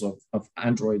models of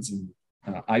Androids and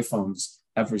iPhones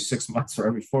every 6 months or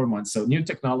every 4 months. So new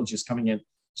technology is coming in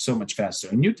so much faster.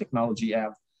 And new technology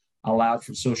have allowed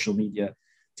for social media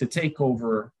to take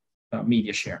over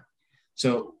media share.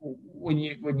 So when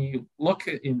you look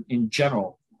at in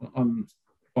general on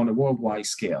a worldwide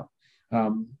scale,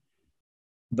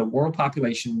 the world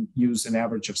population use an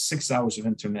average of 6 hours of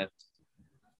internet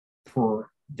per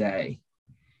day,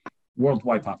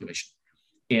 worldwide population.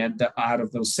 And out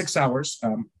of those 6 hours,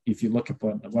 if you look up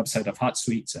on the website of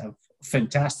HotSuite, a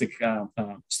fantastic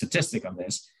statistic on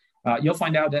this, you'll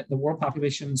find out that the world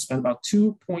population spend about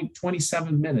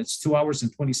 2.27 minutes, 2 hours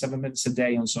and 27 minutes a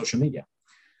day on social media.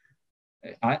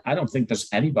 I don't think there's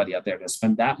anybody out there that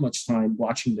spend that much time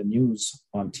watching the news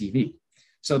on TV.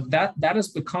 So that has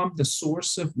become the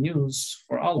source of news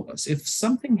for all of us. If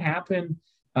something happened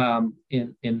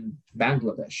in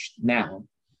Bangladesh now,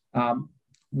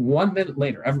 1 minute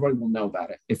later, everybody will know about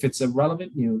it. If it's a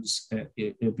relevant news,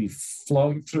 it'll be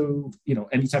flowing through,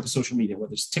 any type of social media,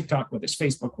 whether it's TikTok, whether it's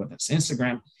Facebook, whether it's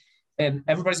Instagram, and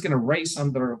everybody's going to race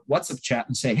on their WhatsApp chat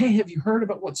and say, "Hey, have you heard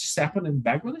about what's just happened in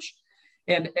Bangladesh?"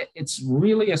 And it's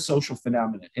really a social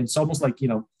phenomenon. It's almost like,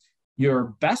 you're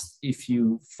best if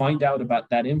you find out about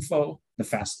that info the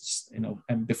fastest,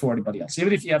 and before anybody else,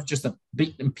 even if you have just a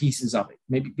bit and pieces of it.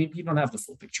 Maybe you don't have the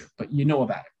full picture, but you know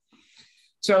about it.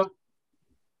 So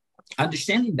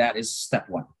understanding that is step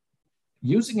one.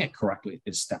 Using it correctly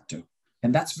is step two.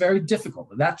 And that's very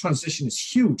difficult. That transition is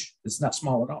huge. It's not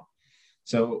small at all.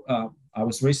 So I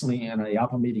was recently in a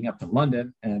IAAPA meeting up in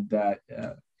London, and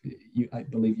I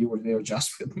believe you were there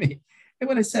just with me. And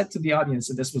when I said to the audience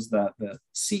that this was the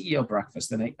CEO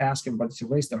breakfast, and I asked everybody to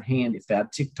raise their hand if they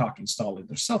had TikTok installed in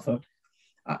their cell phone,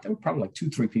 there were probably like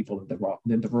 2-3 people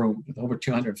in the room, with over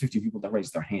 250 people that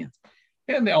raised their hand.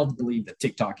 And they all believe that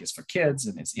TikTok is for kids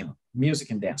and it's,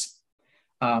 music and dancing.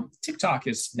 TikTok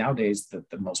is nowadays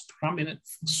the most prominent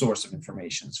source of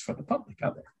information for the public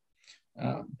out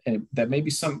there. And there may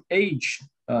be some age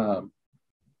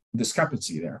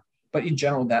discrepancy there, but in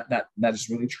general, that is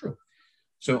really true.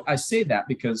 So I say that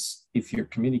because if you're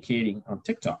communicating on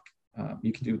TikTok,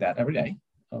 you can do that every day,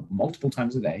 multiple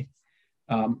times a day.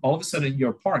 All of a sudden,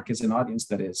 your park is an audience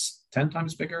that is 10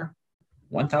 times bigger,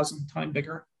 1,000 times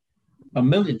bigger,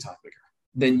 1,000,000 times bigger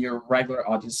than your regular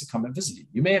audience to come and visit you.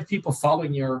 You may have people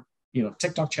following your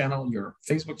TikTok channel, your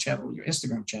Facebook channel, your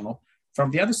Instagram channel from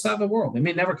the other side of the world. They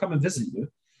may never come and visit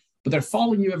you, but they're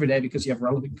following you every day because you have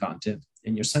relevant content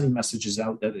and you're sending messages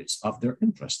out that is of their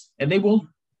interest. And they will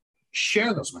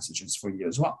share those messages for you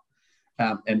as well.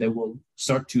 And they will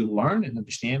start to learn and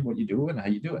understand what you do and how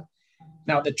you do it.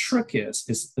 Now, the trick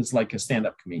is like a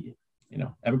stand-up comedian.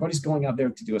 Everybody's going out there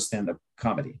to do a stand-up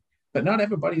comedy, but not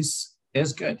everybody's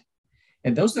as good.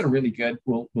 And those that are really good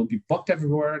will be booked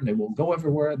everywhere, and they will go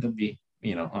everywhere. They'll be,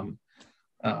 on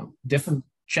different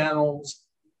channels.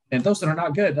 And those that are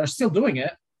not good, they're still doing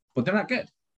it, but they're not good.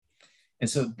 And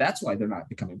so that's why they're not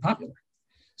becoming popular.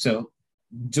 So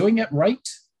doing it right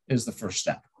is the first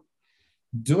step.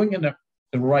 Doing it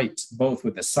right, both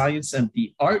with the science and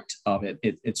the art of it,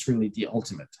 it's really the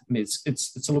ultimate. I mean,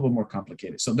 it's a little bit more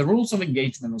complicated. So the rules of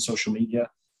engagement on social media,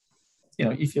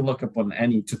 if you look up on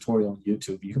any tutorial on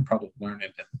YouTube, you can probably learn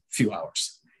it in a few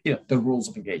hours. The rules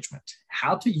of engagement,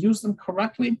 how to use them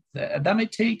correctly, that may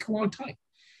take a long time.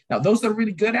 Now, those that are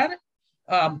really good at it,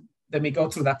 they may go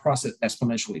through that process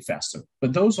exponentially faster,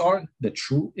 but those are the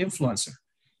true influencer.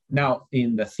 Now,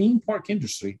 in the theme park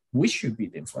industry, we should be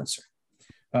the influencer.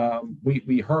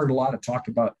 We heard a lot of talk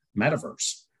about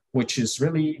metaverse, which is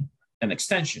really an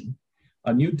extension,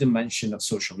 a new dimension of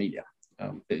social media.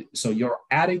 So you're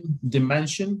adding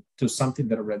dimension to something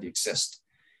that already exists.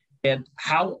 And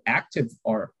how active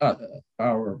are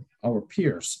our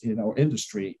peers in our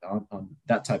industry on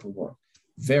that type of work?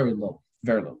 Very low,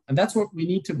 very low. And that's what we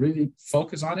need to really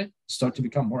focus on it, start to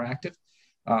become more active.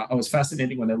 I was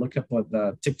fascinated when I looked up at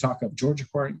the TikTok of George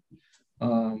Aquarium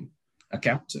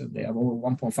account. They have over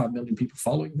 1.5 million people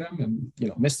following them.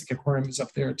 And, Mystic Aquarium is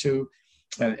up there too.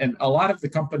 And a lot of the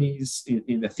companies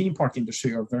in the theme park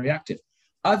industry are very active.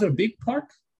 Other big park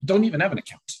don't even have an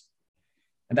account.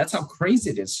 And that's how crazy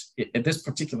it is at this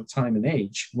particular time and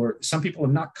age, where some people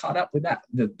are not caught up with that.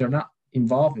 They're not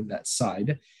involved in that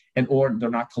side, and or they're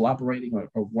not collaborating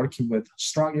or working with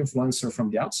strong influencer from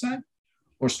the outside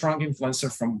or strong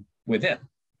influencer from within.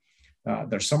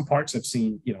 There's some parks I've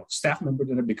seen, staff members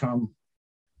that have become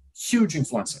huge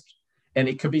influencers. And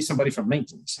it could be somebody from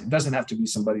maintenance. It doesn't have to be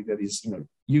somebody that is,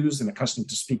 used and accustomed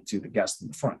to speak to the guest in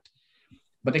the front,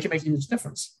 but they can make a huge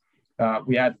difference.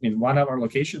 We had in one of our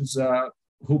locations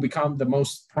who become the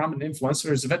most prominent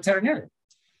influencer is a veterinarian.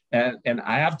 And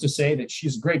I have to say that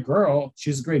she's a great girl.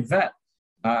 She's a great vet.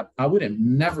 I would have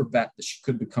never bet that she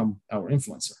could become our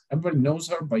influencer. Everybody knows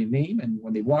her by name. And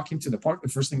when they walk into the park, the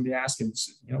first thing they ask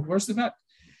is, where's the vet?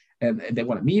 And they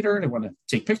want to meet her. They want to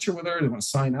take a picture with her. They want to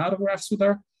sign autographs with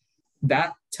her.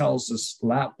 That tells us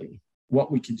loudly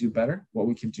what we can do better, what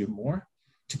we can do more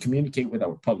to communicate with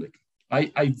our public.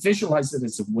 I visualize it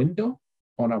as a window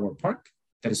on our park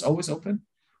that is always open,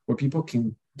 where people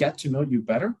can get to know you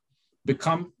better,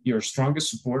 become your strongest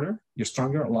supporter, your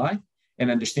stronger ally, and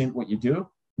understand what you do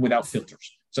without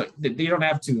filters. So they don't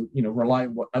have to, rely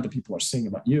on what other people are saying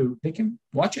about you. They can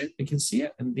watch it, they can see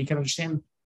it, and they can understand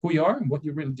who you are and what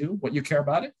you really do, what you care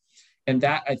about it. And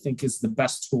that, I think, is the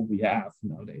best tool we have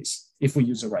nowadays, if we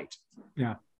use it right.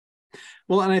 Yeah.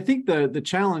 Well, and I think the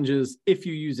challenge is if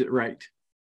you use it right,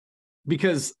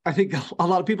 because I think a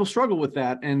lot of people struggle with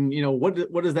that. And,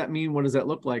 what does that mean? What does that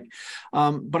look like?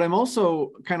 But I'm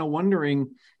also kind of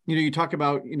wondering, you talk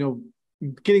about,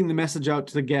 getting the message out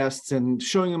to the guests and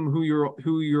showing them who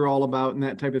you're all about and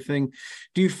that type of thing.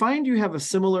 Do you find you have a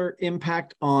similar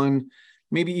impact on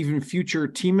maybe even future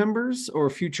team members or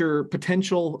future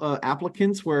potential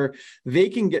applicants, where they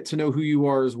can get to know who you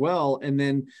are as well, and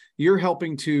then you're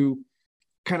helping to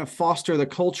kind of foster the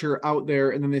culture out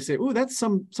there, and then they say, "Oh, that's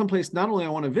someplace not only I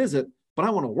want to visit, but I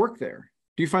want to work there."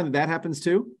 Do you find that happens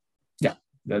too? Yeah,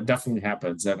 that definitely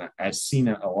happens, and I've seen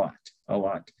it a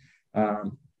lot.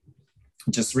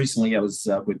 Just recently, I was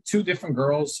with two different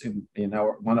girls in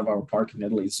one of our park in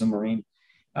Italy, Zumarine.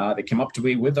 They came up to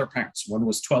me with their parents. One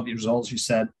was 12 years old. She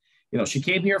said, she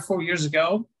came here 4 years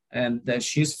ago, and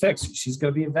she's fixed. She's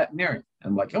going to be a veterinarian.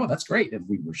 I'm like, oh, that's great. And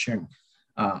we were sharing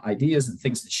ideas and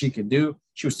things that she could do.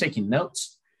 She was taking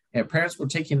notes, and parents were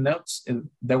taking notes, and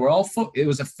they were all full. It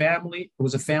was a family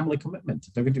commitment.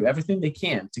 They're going to do everything they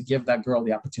can to give that girl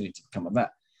the opportunity to become a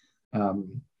vet.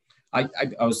 I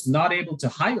was not able to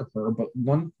hire her, but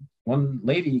one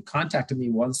lady contacted me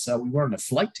once. We were on a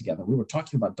flight together. We were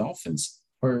talking about dolphins.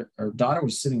 Her daughter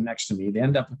was sitting next to me. They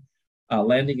ended up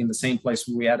landing in the same place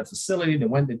where we had a facility. They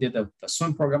went, they did a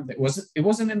swim program. It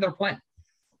wasn't in their plan.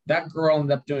 That girl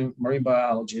ended up doing marine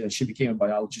biology, and she became a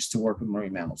biologist to work with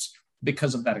marine mammals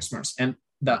because of that experience. And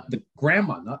the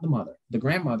grandma, not the mother, the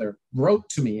grandmother wrote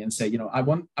to me and said, I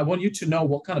want you to know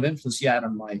what kind of influence you had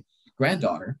on my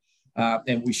granddaughter.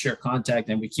 And we share contact,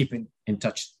 and we keep in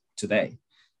touch today.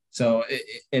 So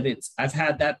I've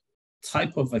had that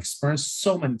type of experience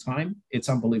so many times. It's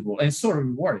unbelievable. And it's sort of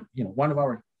rewarding. One of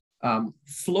our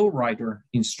flow rider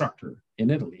instructor in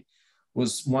Italy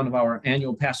was one of our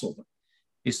annual Passover.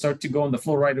 He started to go on the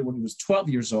flow rider when he was 12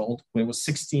 years old. When he was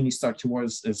 16, he started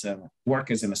to work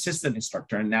as an assistant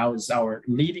instructor, and now is our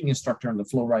leading instructor on the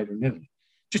flow rider in Italy.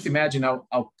 Just imagine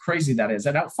how crazy that is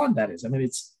and how fun that is. I mean,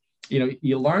 it's,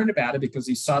 you learn about it because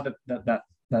you saw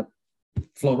that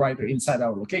flow rider inside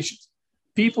our locations.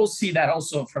 People see that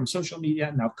also from social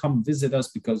media, now come visit us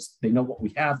because they know what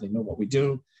we have, they know what we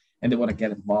do, and they want to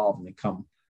get involved, and they come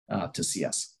to see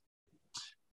us.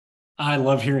 I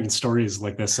love hearing stories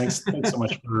like this. Thanks so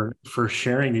much for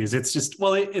sharing these. It's just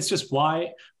why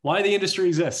the industry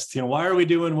exists. Why are we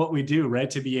doing what we do, right?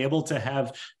 To be able to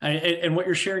have, and what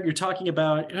you're sharing, you're talking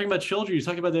about children, you're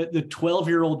talking about the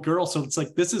 12-year-old girl. So it's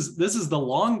like, this is the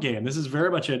long game. This is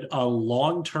very much a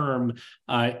long-term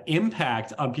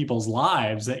impact on people's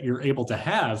lives that you're able to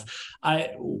have.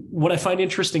 What I find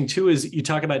interesting too, is you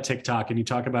talk about TikTok, and you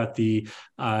talk about the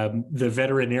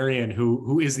veterinarian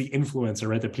who is the influencer,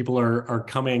 right? That people are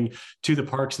coming to the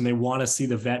parks and they want to see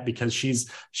the vet because she's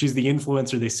the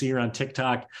influencer. They see her on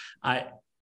TikTok.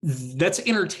 That's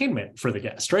entertainment for the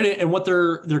guest, right? And what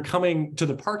they're coming to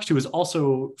the parks to is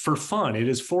also for fun. It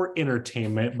is for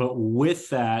entertainment, but with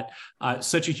that,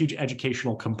 such a huge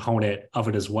educational component of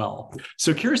it as well.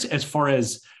 So curious as far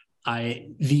as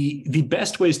the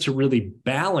best ways to really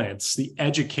balance the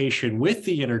education with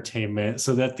the entertainment,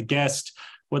 so that the guest,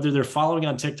 whether they're following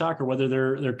on TikTok or whether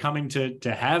they're coming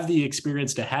to have the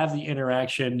experience, to have the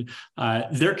interaction,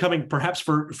 they're coming perhaps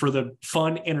for the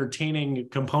fun, entertaining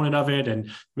component of it and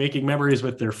making memories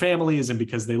with their families and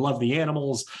because they love the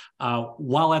animals,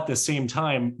 while at the same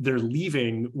time they're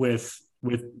leaving with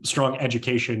with strong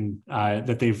education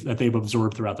that they've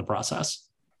absorbed throughout the process?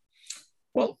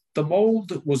 Well, the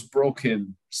mold was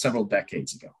broken several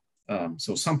decades ago.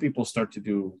 So some people start to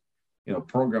do,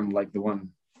 program like the one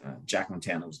Jack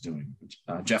Montana was doing,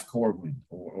 Jeff Corwin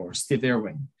or Steve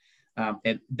Irwin.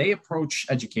 And they approach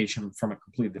education from a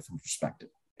completely different perspective.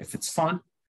 If it's fun,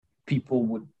 people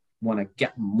would want to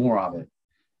get more of it,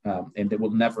 and they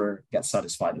will never get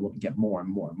satisfied. They will get more and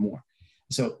more and more.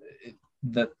 So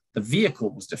the vehicle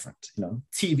was different.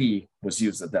 TV was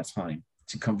used at that time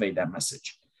to convey that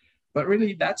message. But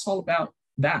really, that's all about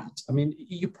that. I mean,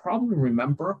 you probably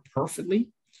remember perfectly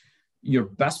your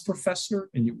best professor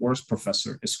and your worst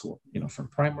professor at school, from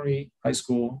primary, high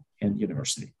school, and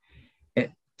university.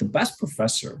 The best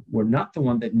professor were not the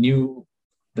one that knew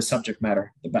the subject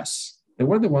matter the best. They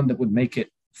were the one that would make it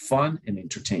fun and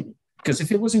entertaining. Because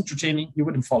if it was entertaining, you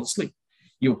wouldn't fall asleep.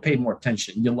 You would pay more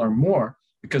attention. You learn more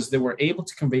because they were able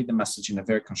to convey the message in a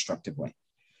very constructive way.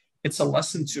 It's a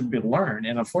lesson to be learned.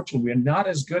 And unfortunately, we're not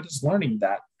as good as learning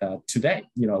that today.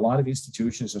 A lot of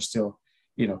institutions are still,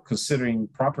 considering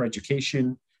proper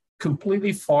education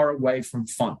completely far away from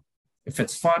fun. If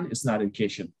it's fun, it's not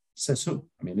education. Says who?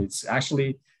 I mean, it's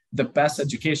actually the best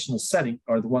educational setting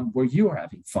are the one where you are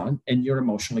having fun and you're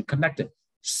emotionally connected.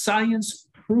 Science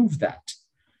proved that.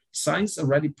 Science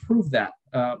already proved that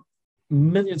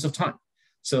millions of times.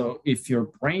 So if your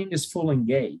brain is fully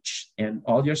engaged and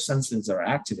all your senses are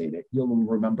activated, you'll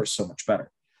remember so much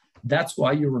better. That's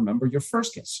why you remember your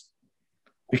first kiss,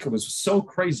 because it was so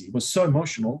crazy, it was so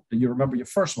emotional that you remember your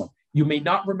first one. You may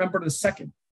not remember the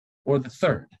second or the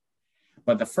third,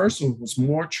 but the first one was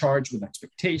more charged with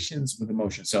expectations, with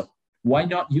emotion. So why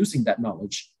not using that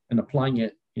knowledge and applying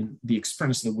it in the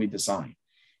experience that we design?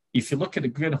 If you look at a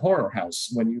good horror house,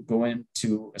 when you go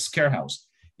into a scare house,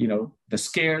 the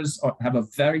scares have a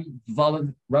very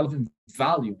relevant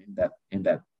value in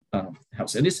that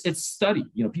house. And it's studied.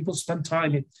 People spend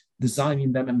time in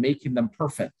designing them and making them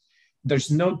perfect.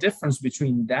 There's no difference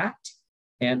between that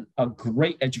and a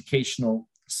great educational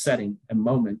setting, a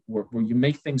moment where you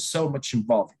make things so much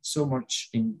involving, so much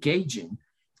engaging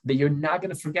that you're not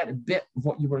going to forget a bit of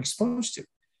what you were exposed to.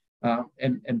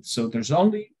 And so there's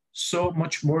only so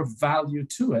much more value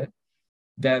to it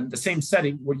than the same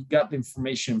setting where you got the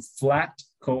information flat,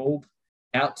 cold,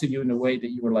 out to you in a way that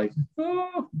you were like,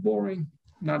 oh, boring,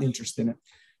 not interested in it.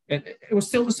 And it was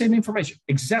still the same information,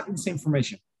 exactly the same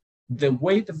information. The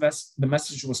way the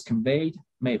message was conveyed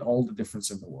made all the difference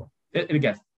in the world.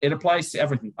 Again, it applies to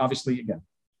everything. Obviously, again,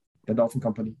 the Dolphin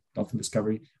Company, Dolphin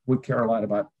Discovery, we care a lot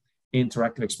about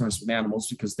interactive experience with animals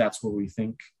because that's where we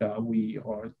think we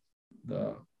are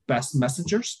the best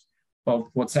messengers of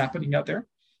what's happening out there.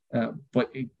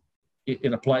 But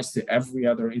it applies to every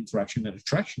other interaction and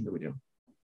attraction that we do.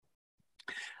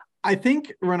 I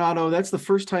think, Renato, that's the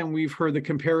first time we've heard the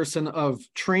comparison of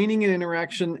training and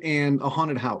interaction and a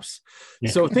haunted house. Yeah.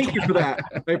 So thank you for that.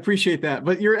 I appreciate that.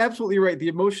 But you're absolutely right. The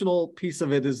emotional piece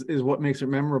of it is what makes it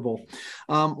memorable.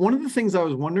 One of the things I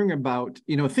was wondering about,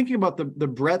 thinking about the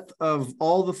breadth of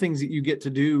all the things that you get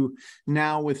to do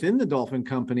now within the Dolphin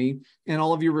Company and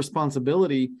all of your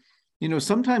responsibility,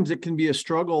 sometimes it can be a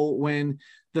struggle when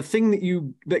the thing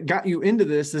that got you into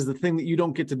this is the thing that you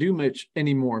don't get to do much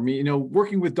anymore.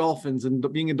 Working with dolphins and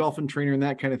being a dolphin trainer and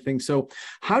that kind of thing. So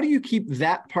how do you keep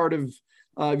that part of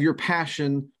your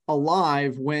passion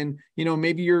alive when,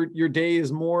 maybe your day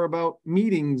is more about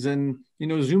meetings and,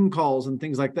 Zoom calls and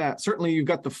things like that? Certainly you've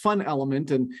got the fun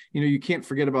element and, you can't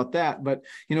forget about that. But,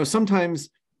 sometimes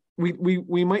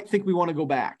we might think we want to go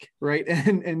back, right,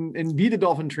 and be the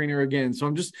dolphin trainer again. So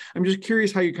I'm just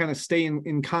curious how you kind of stay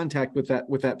in contact with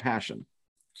that passion.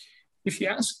 If you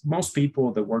ask most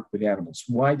people that work with animals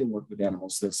why they work with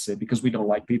animals, they'll say because we don't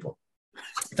like people.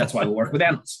 That's why we work with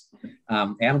animals.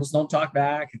 Animals don't talk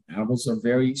back. Animals are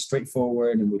very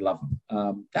straightforward, and we love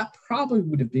them. That probably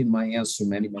would have been my answer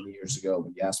many years ago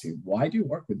when you asked me why do you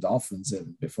work with dolphins.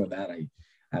 And before that, I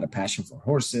had a passion for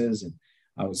horses, and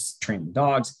I was training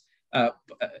dogs.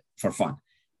 For fun.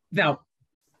 Now,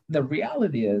 the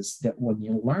reality is that when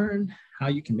you learn how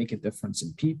you can make a difference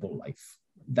in people's life,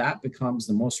 that becomes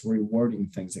the most rewarding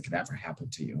things that could ever happen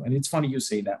to you. And it's funny you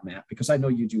say that, Matt, because I know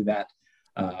you do that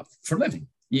for a living.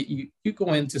 You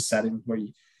go into a setting where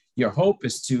your hope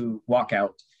is to walk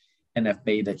out and have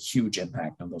made a huge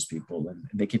impact on those people, and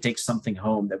they can take something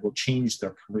home that will change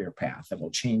their career path, that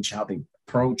will change how they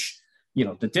approach,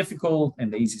 the difficult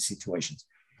and the easy situations.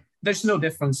 There's no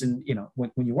difference in,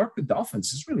 when you work with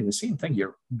dolphins, it's really the same thing.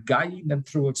 You're guiding them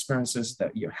through experiences,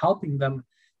 that you're helping them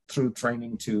through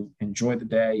training to enjoy the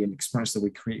day and experience that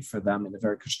we create for them in a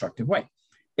very constructive way.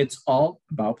 it's all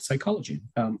about psychology.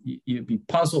 You'd be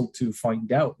puzzled to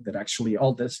find out that actually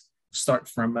all this start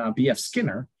from B.F.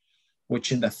 Skinner,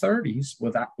 which in the 30s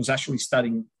was actually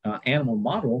studying animal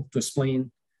model to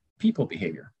explain people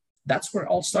behavior. That's where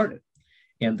it all started.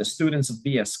 And the students of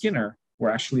B.F. Skinner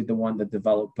were actually the one that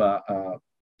developed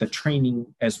the training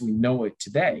as we know it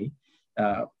today,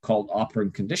 called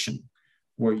operant conditioning,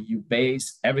 where you base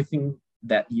everything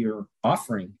that you're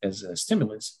offering as a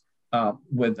stimulus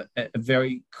with a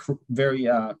very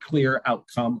clear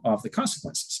outcome of the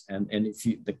consequences. And if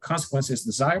the consequence is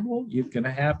desirable, you're going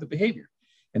to have the behavior.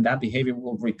 And that behavior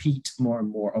will repeat more and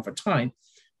more over time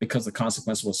because the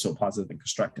consequence was so positive and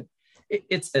constructive.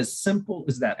 It's as simple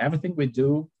as that. Everything we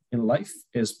do in life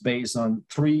is based on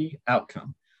 3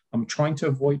 outcomes. I'm trying to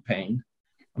avoid pain.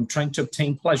 I'm trying to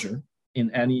obtain pleasure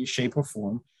in any shape or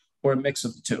form, or a mix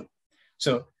of the 2.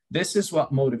 So this is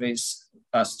what motivates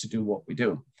us to do what we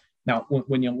do. Now,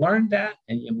 when you learn that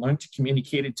and you learn to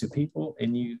communicate it to people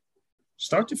and you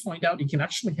start to find out you can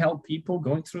actually help people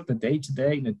going through the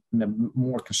day-to-day in a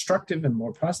more constructive and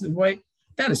more positive way,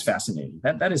 that is fascinating.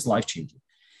 That is life-changing.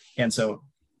 And so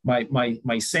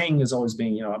my saying has always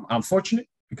been, I'm fortunate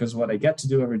because what I get to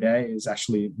do every day is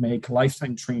actually make a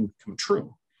lifetime dream come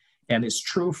true. And it's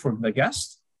true for the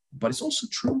guest, but it's also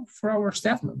true for our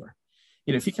staff member.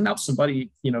 If you can help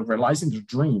somebody, realizing their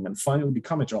dream and finally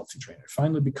become a dolphin trainer,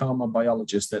 finally become a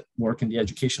biologist that work in the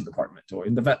education department or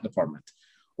in the vet department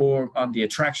or on the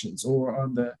attractions or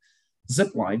on the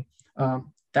zip line,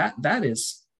 that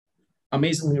is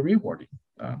amazingly rewarding.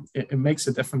 It makes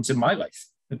a difference in my life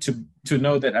to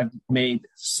know that I've made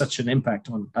such an impact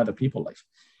on other people's life.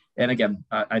 And again,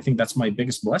 I think that's my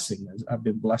biggest blessing. I've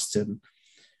been blessed to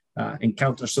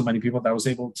encounter so many people that I was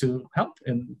able to help.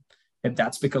 And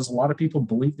that's because a lot of people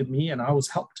believed in me and I was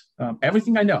helped.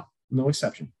 Everything I know, no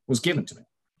exception, was given to me.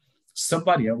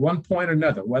 Somebody at one point or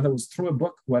another, whether it was through a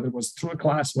book, whether it was through a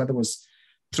class, whether it was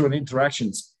through an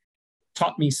interactions,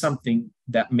 taught me something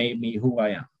that made me who I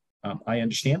am. I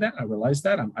understand that. I realize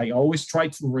that. I always try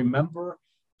to remember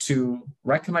to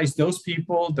recognize those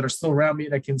people that are still around me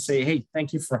that can say, hey,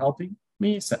 thank you for helping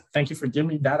me. So thank you for giving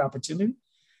me that opportunity.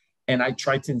 And I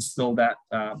try to instill that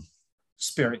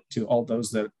spirit to all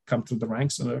those that come through the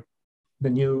ranks of the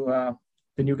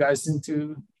new guys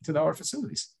into our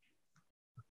facilities.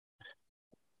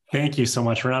 Thank you so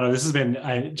much, Renato. This has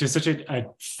been just such a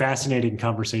fascinating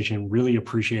conversation. Really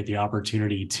appreciate the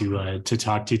opportunity to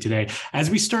talk to you today. As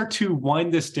we start to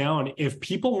wind this down, if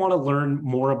people want to learn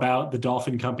more about the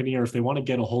Dolphin Company or if they want to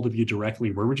get a hold of you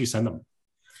directly, where would you send them?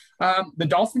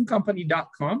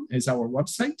 TheDolphinCompany.com is our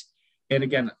website. And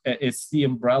again, it's the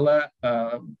umbrella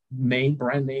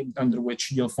brand name under which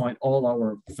you'll find all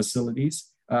our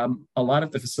facilities. A lot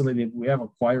of the facilities we have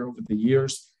acquired over the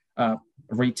years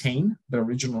retain the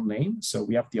original name. So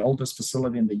we have the oldest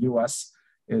facility in the U.S.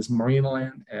 is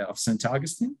Marineland of St.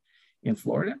 Augustine in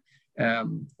Florida,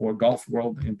 or Golf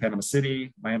World in Panama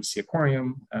City, Miami Sea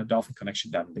Aquarium, Dolphin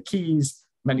Connection down in the Keys,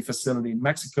 many facilities in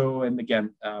Mexico, and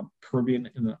again, Caribbean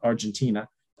in Argentina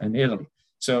and Italy.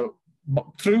 So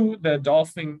through the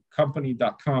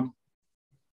dolphincompany.com,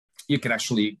 you can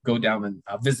actually go down and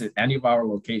visit any of our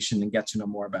location and get to know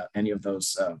more about any of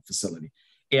those facilities.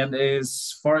 And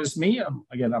as far as me, I'm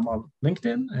on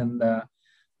LinkedIn, and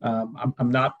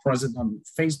I'm not present on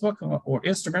Facebook or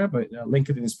Instagram, but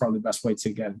LinkedIn is probably the best way to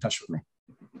get in touch with me.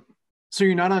 So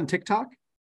you're not on TikTok?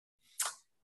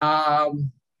 All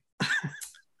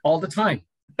the time.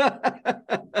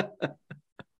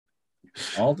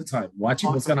 All the time.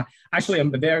 Watching what's going on. Actually,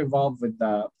 I'm very involved with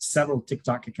several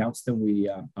TikTok accounts that we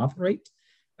operate.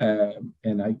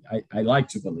 And I like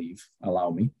to believe,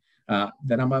 allow me,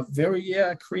 that I'm a very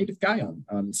creative guy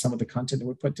on some of the content that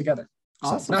we put together. So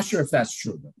Awesome. I'm not sure if that's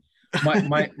true, but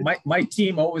my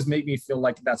team always made me feel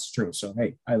like that's true. So,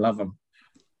 hey, I love them.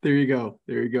 There you go.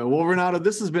 There you go. Well, Renato,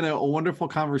 this has been a wonderful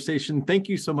conversation. Thank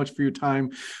you so much for your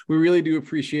time. We really do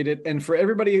appreciate it. And for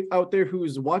everybody out there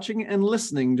who's watching and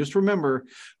listening, just remember,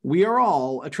 we are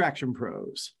all attraction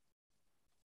pros.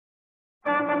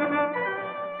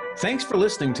 Thanks for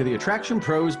listening to the Attraction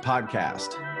Pros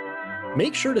podcast.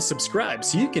 Make sure to subscribe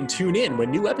so you can tune in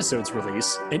when new episodes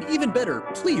release. And even better,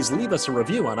 please leave us a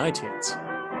review on iTunes.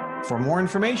 For more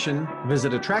information,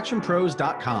 visit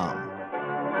attractionpros.com.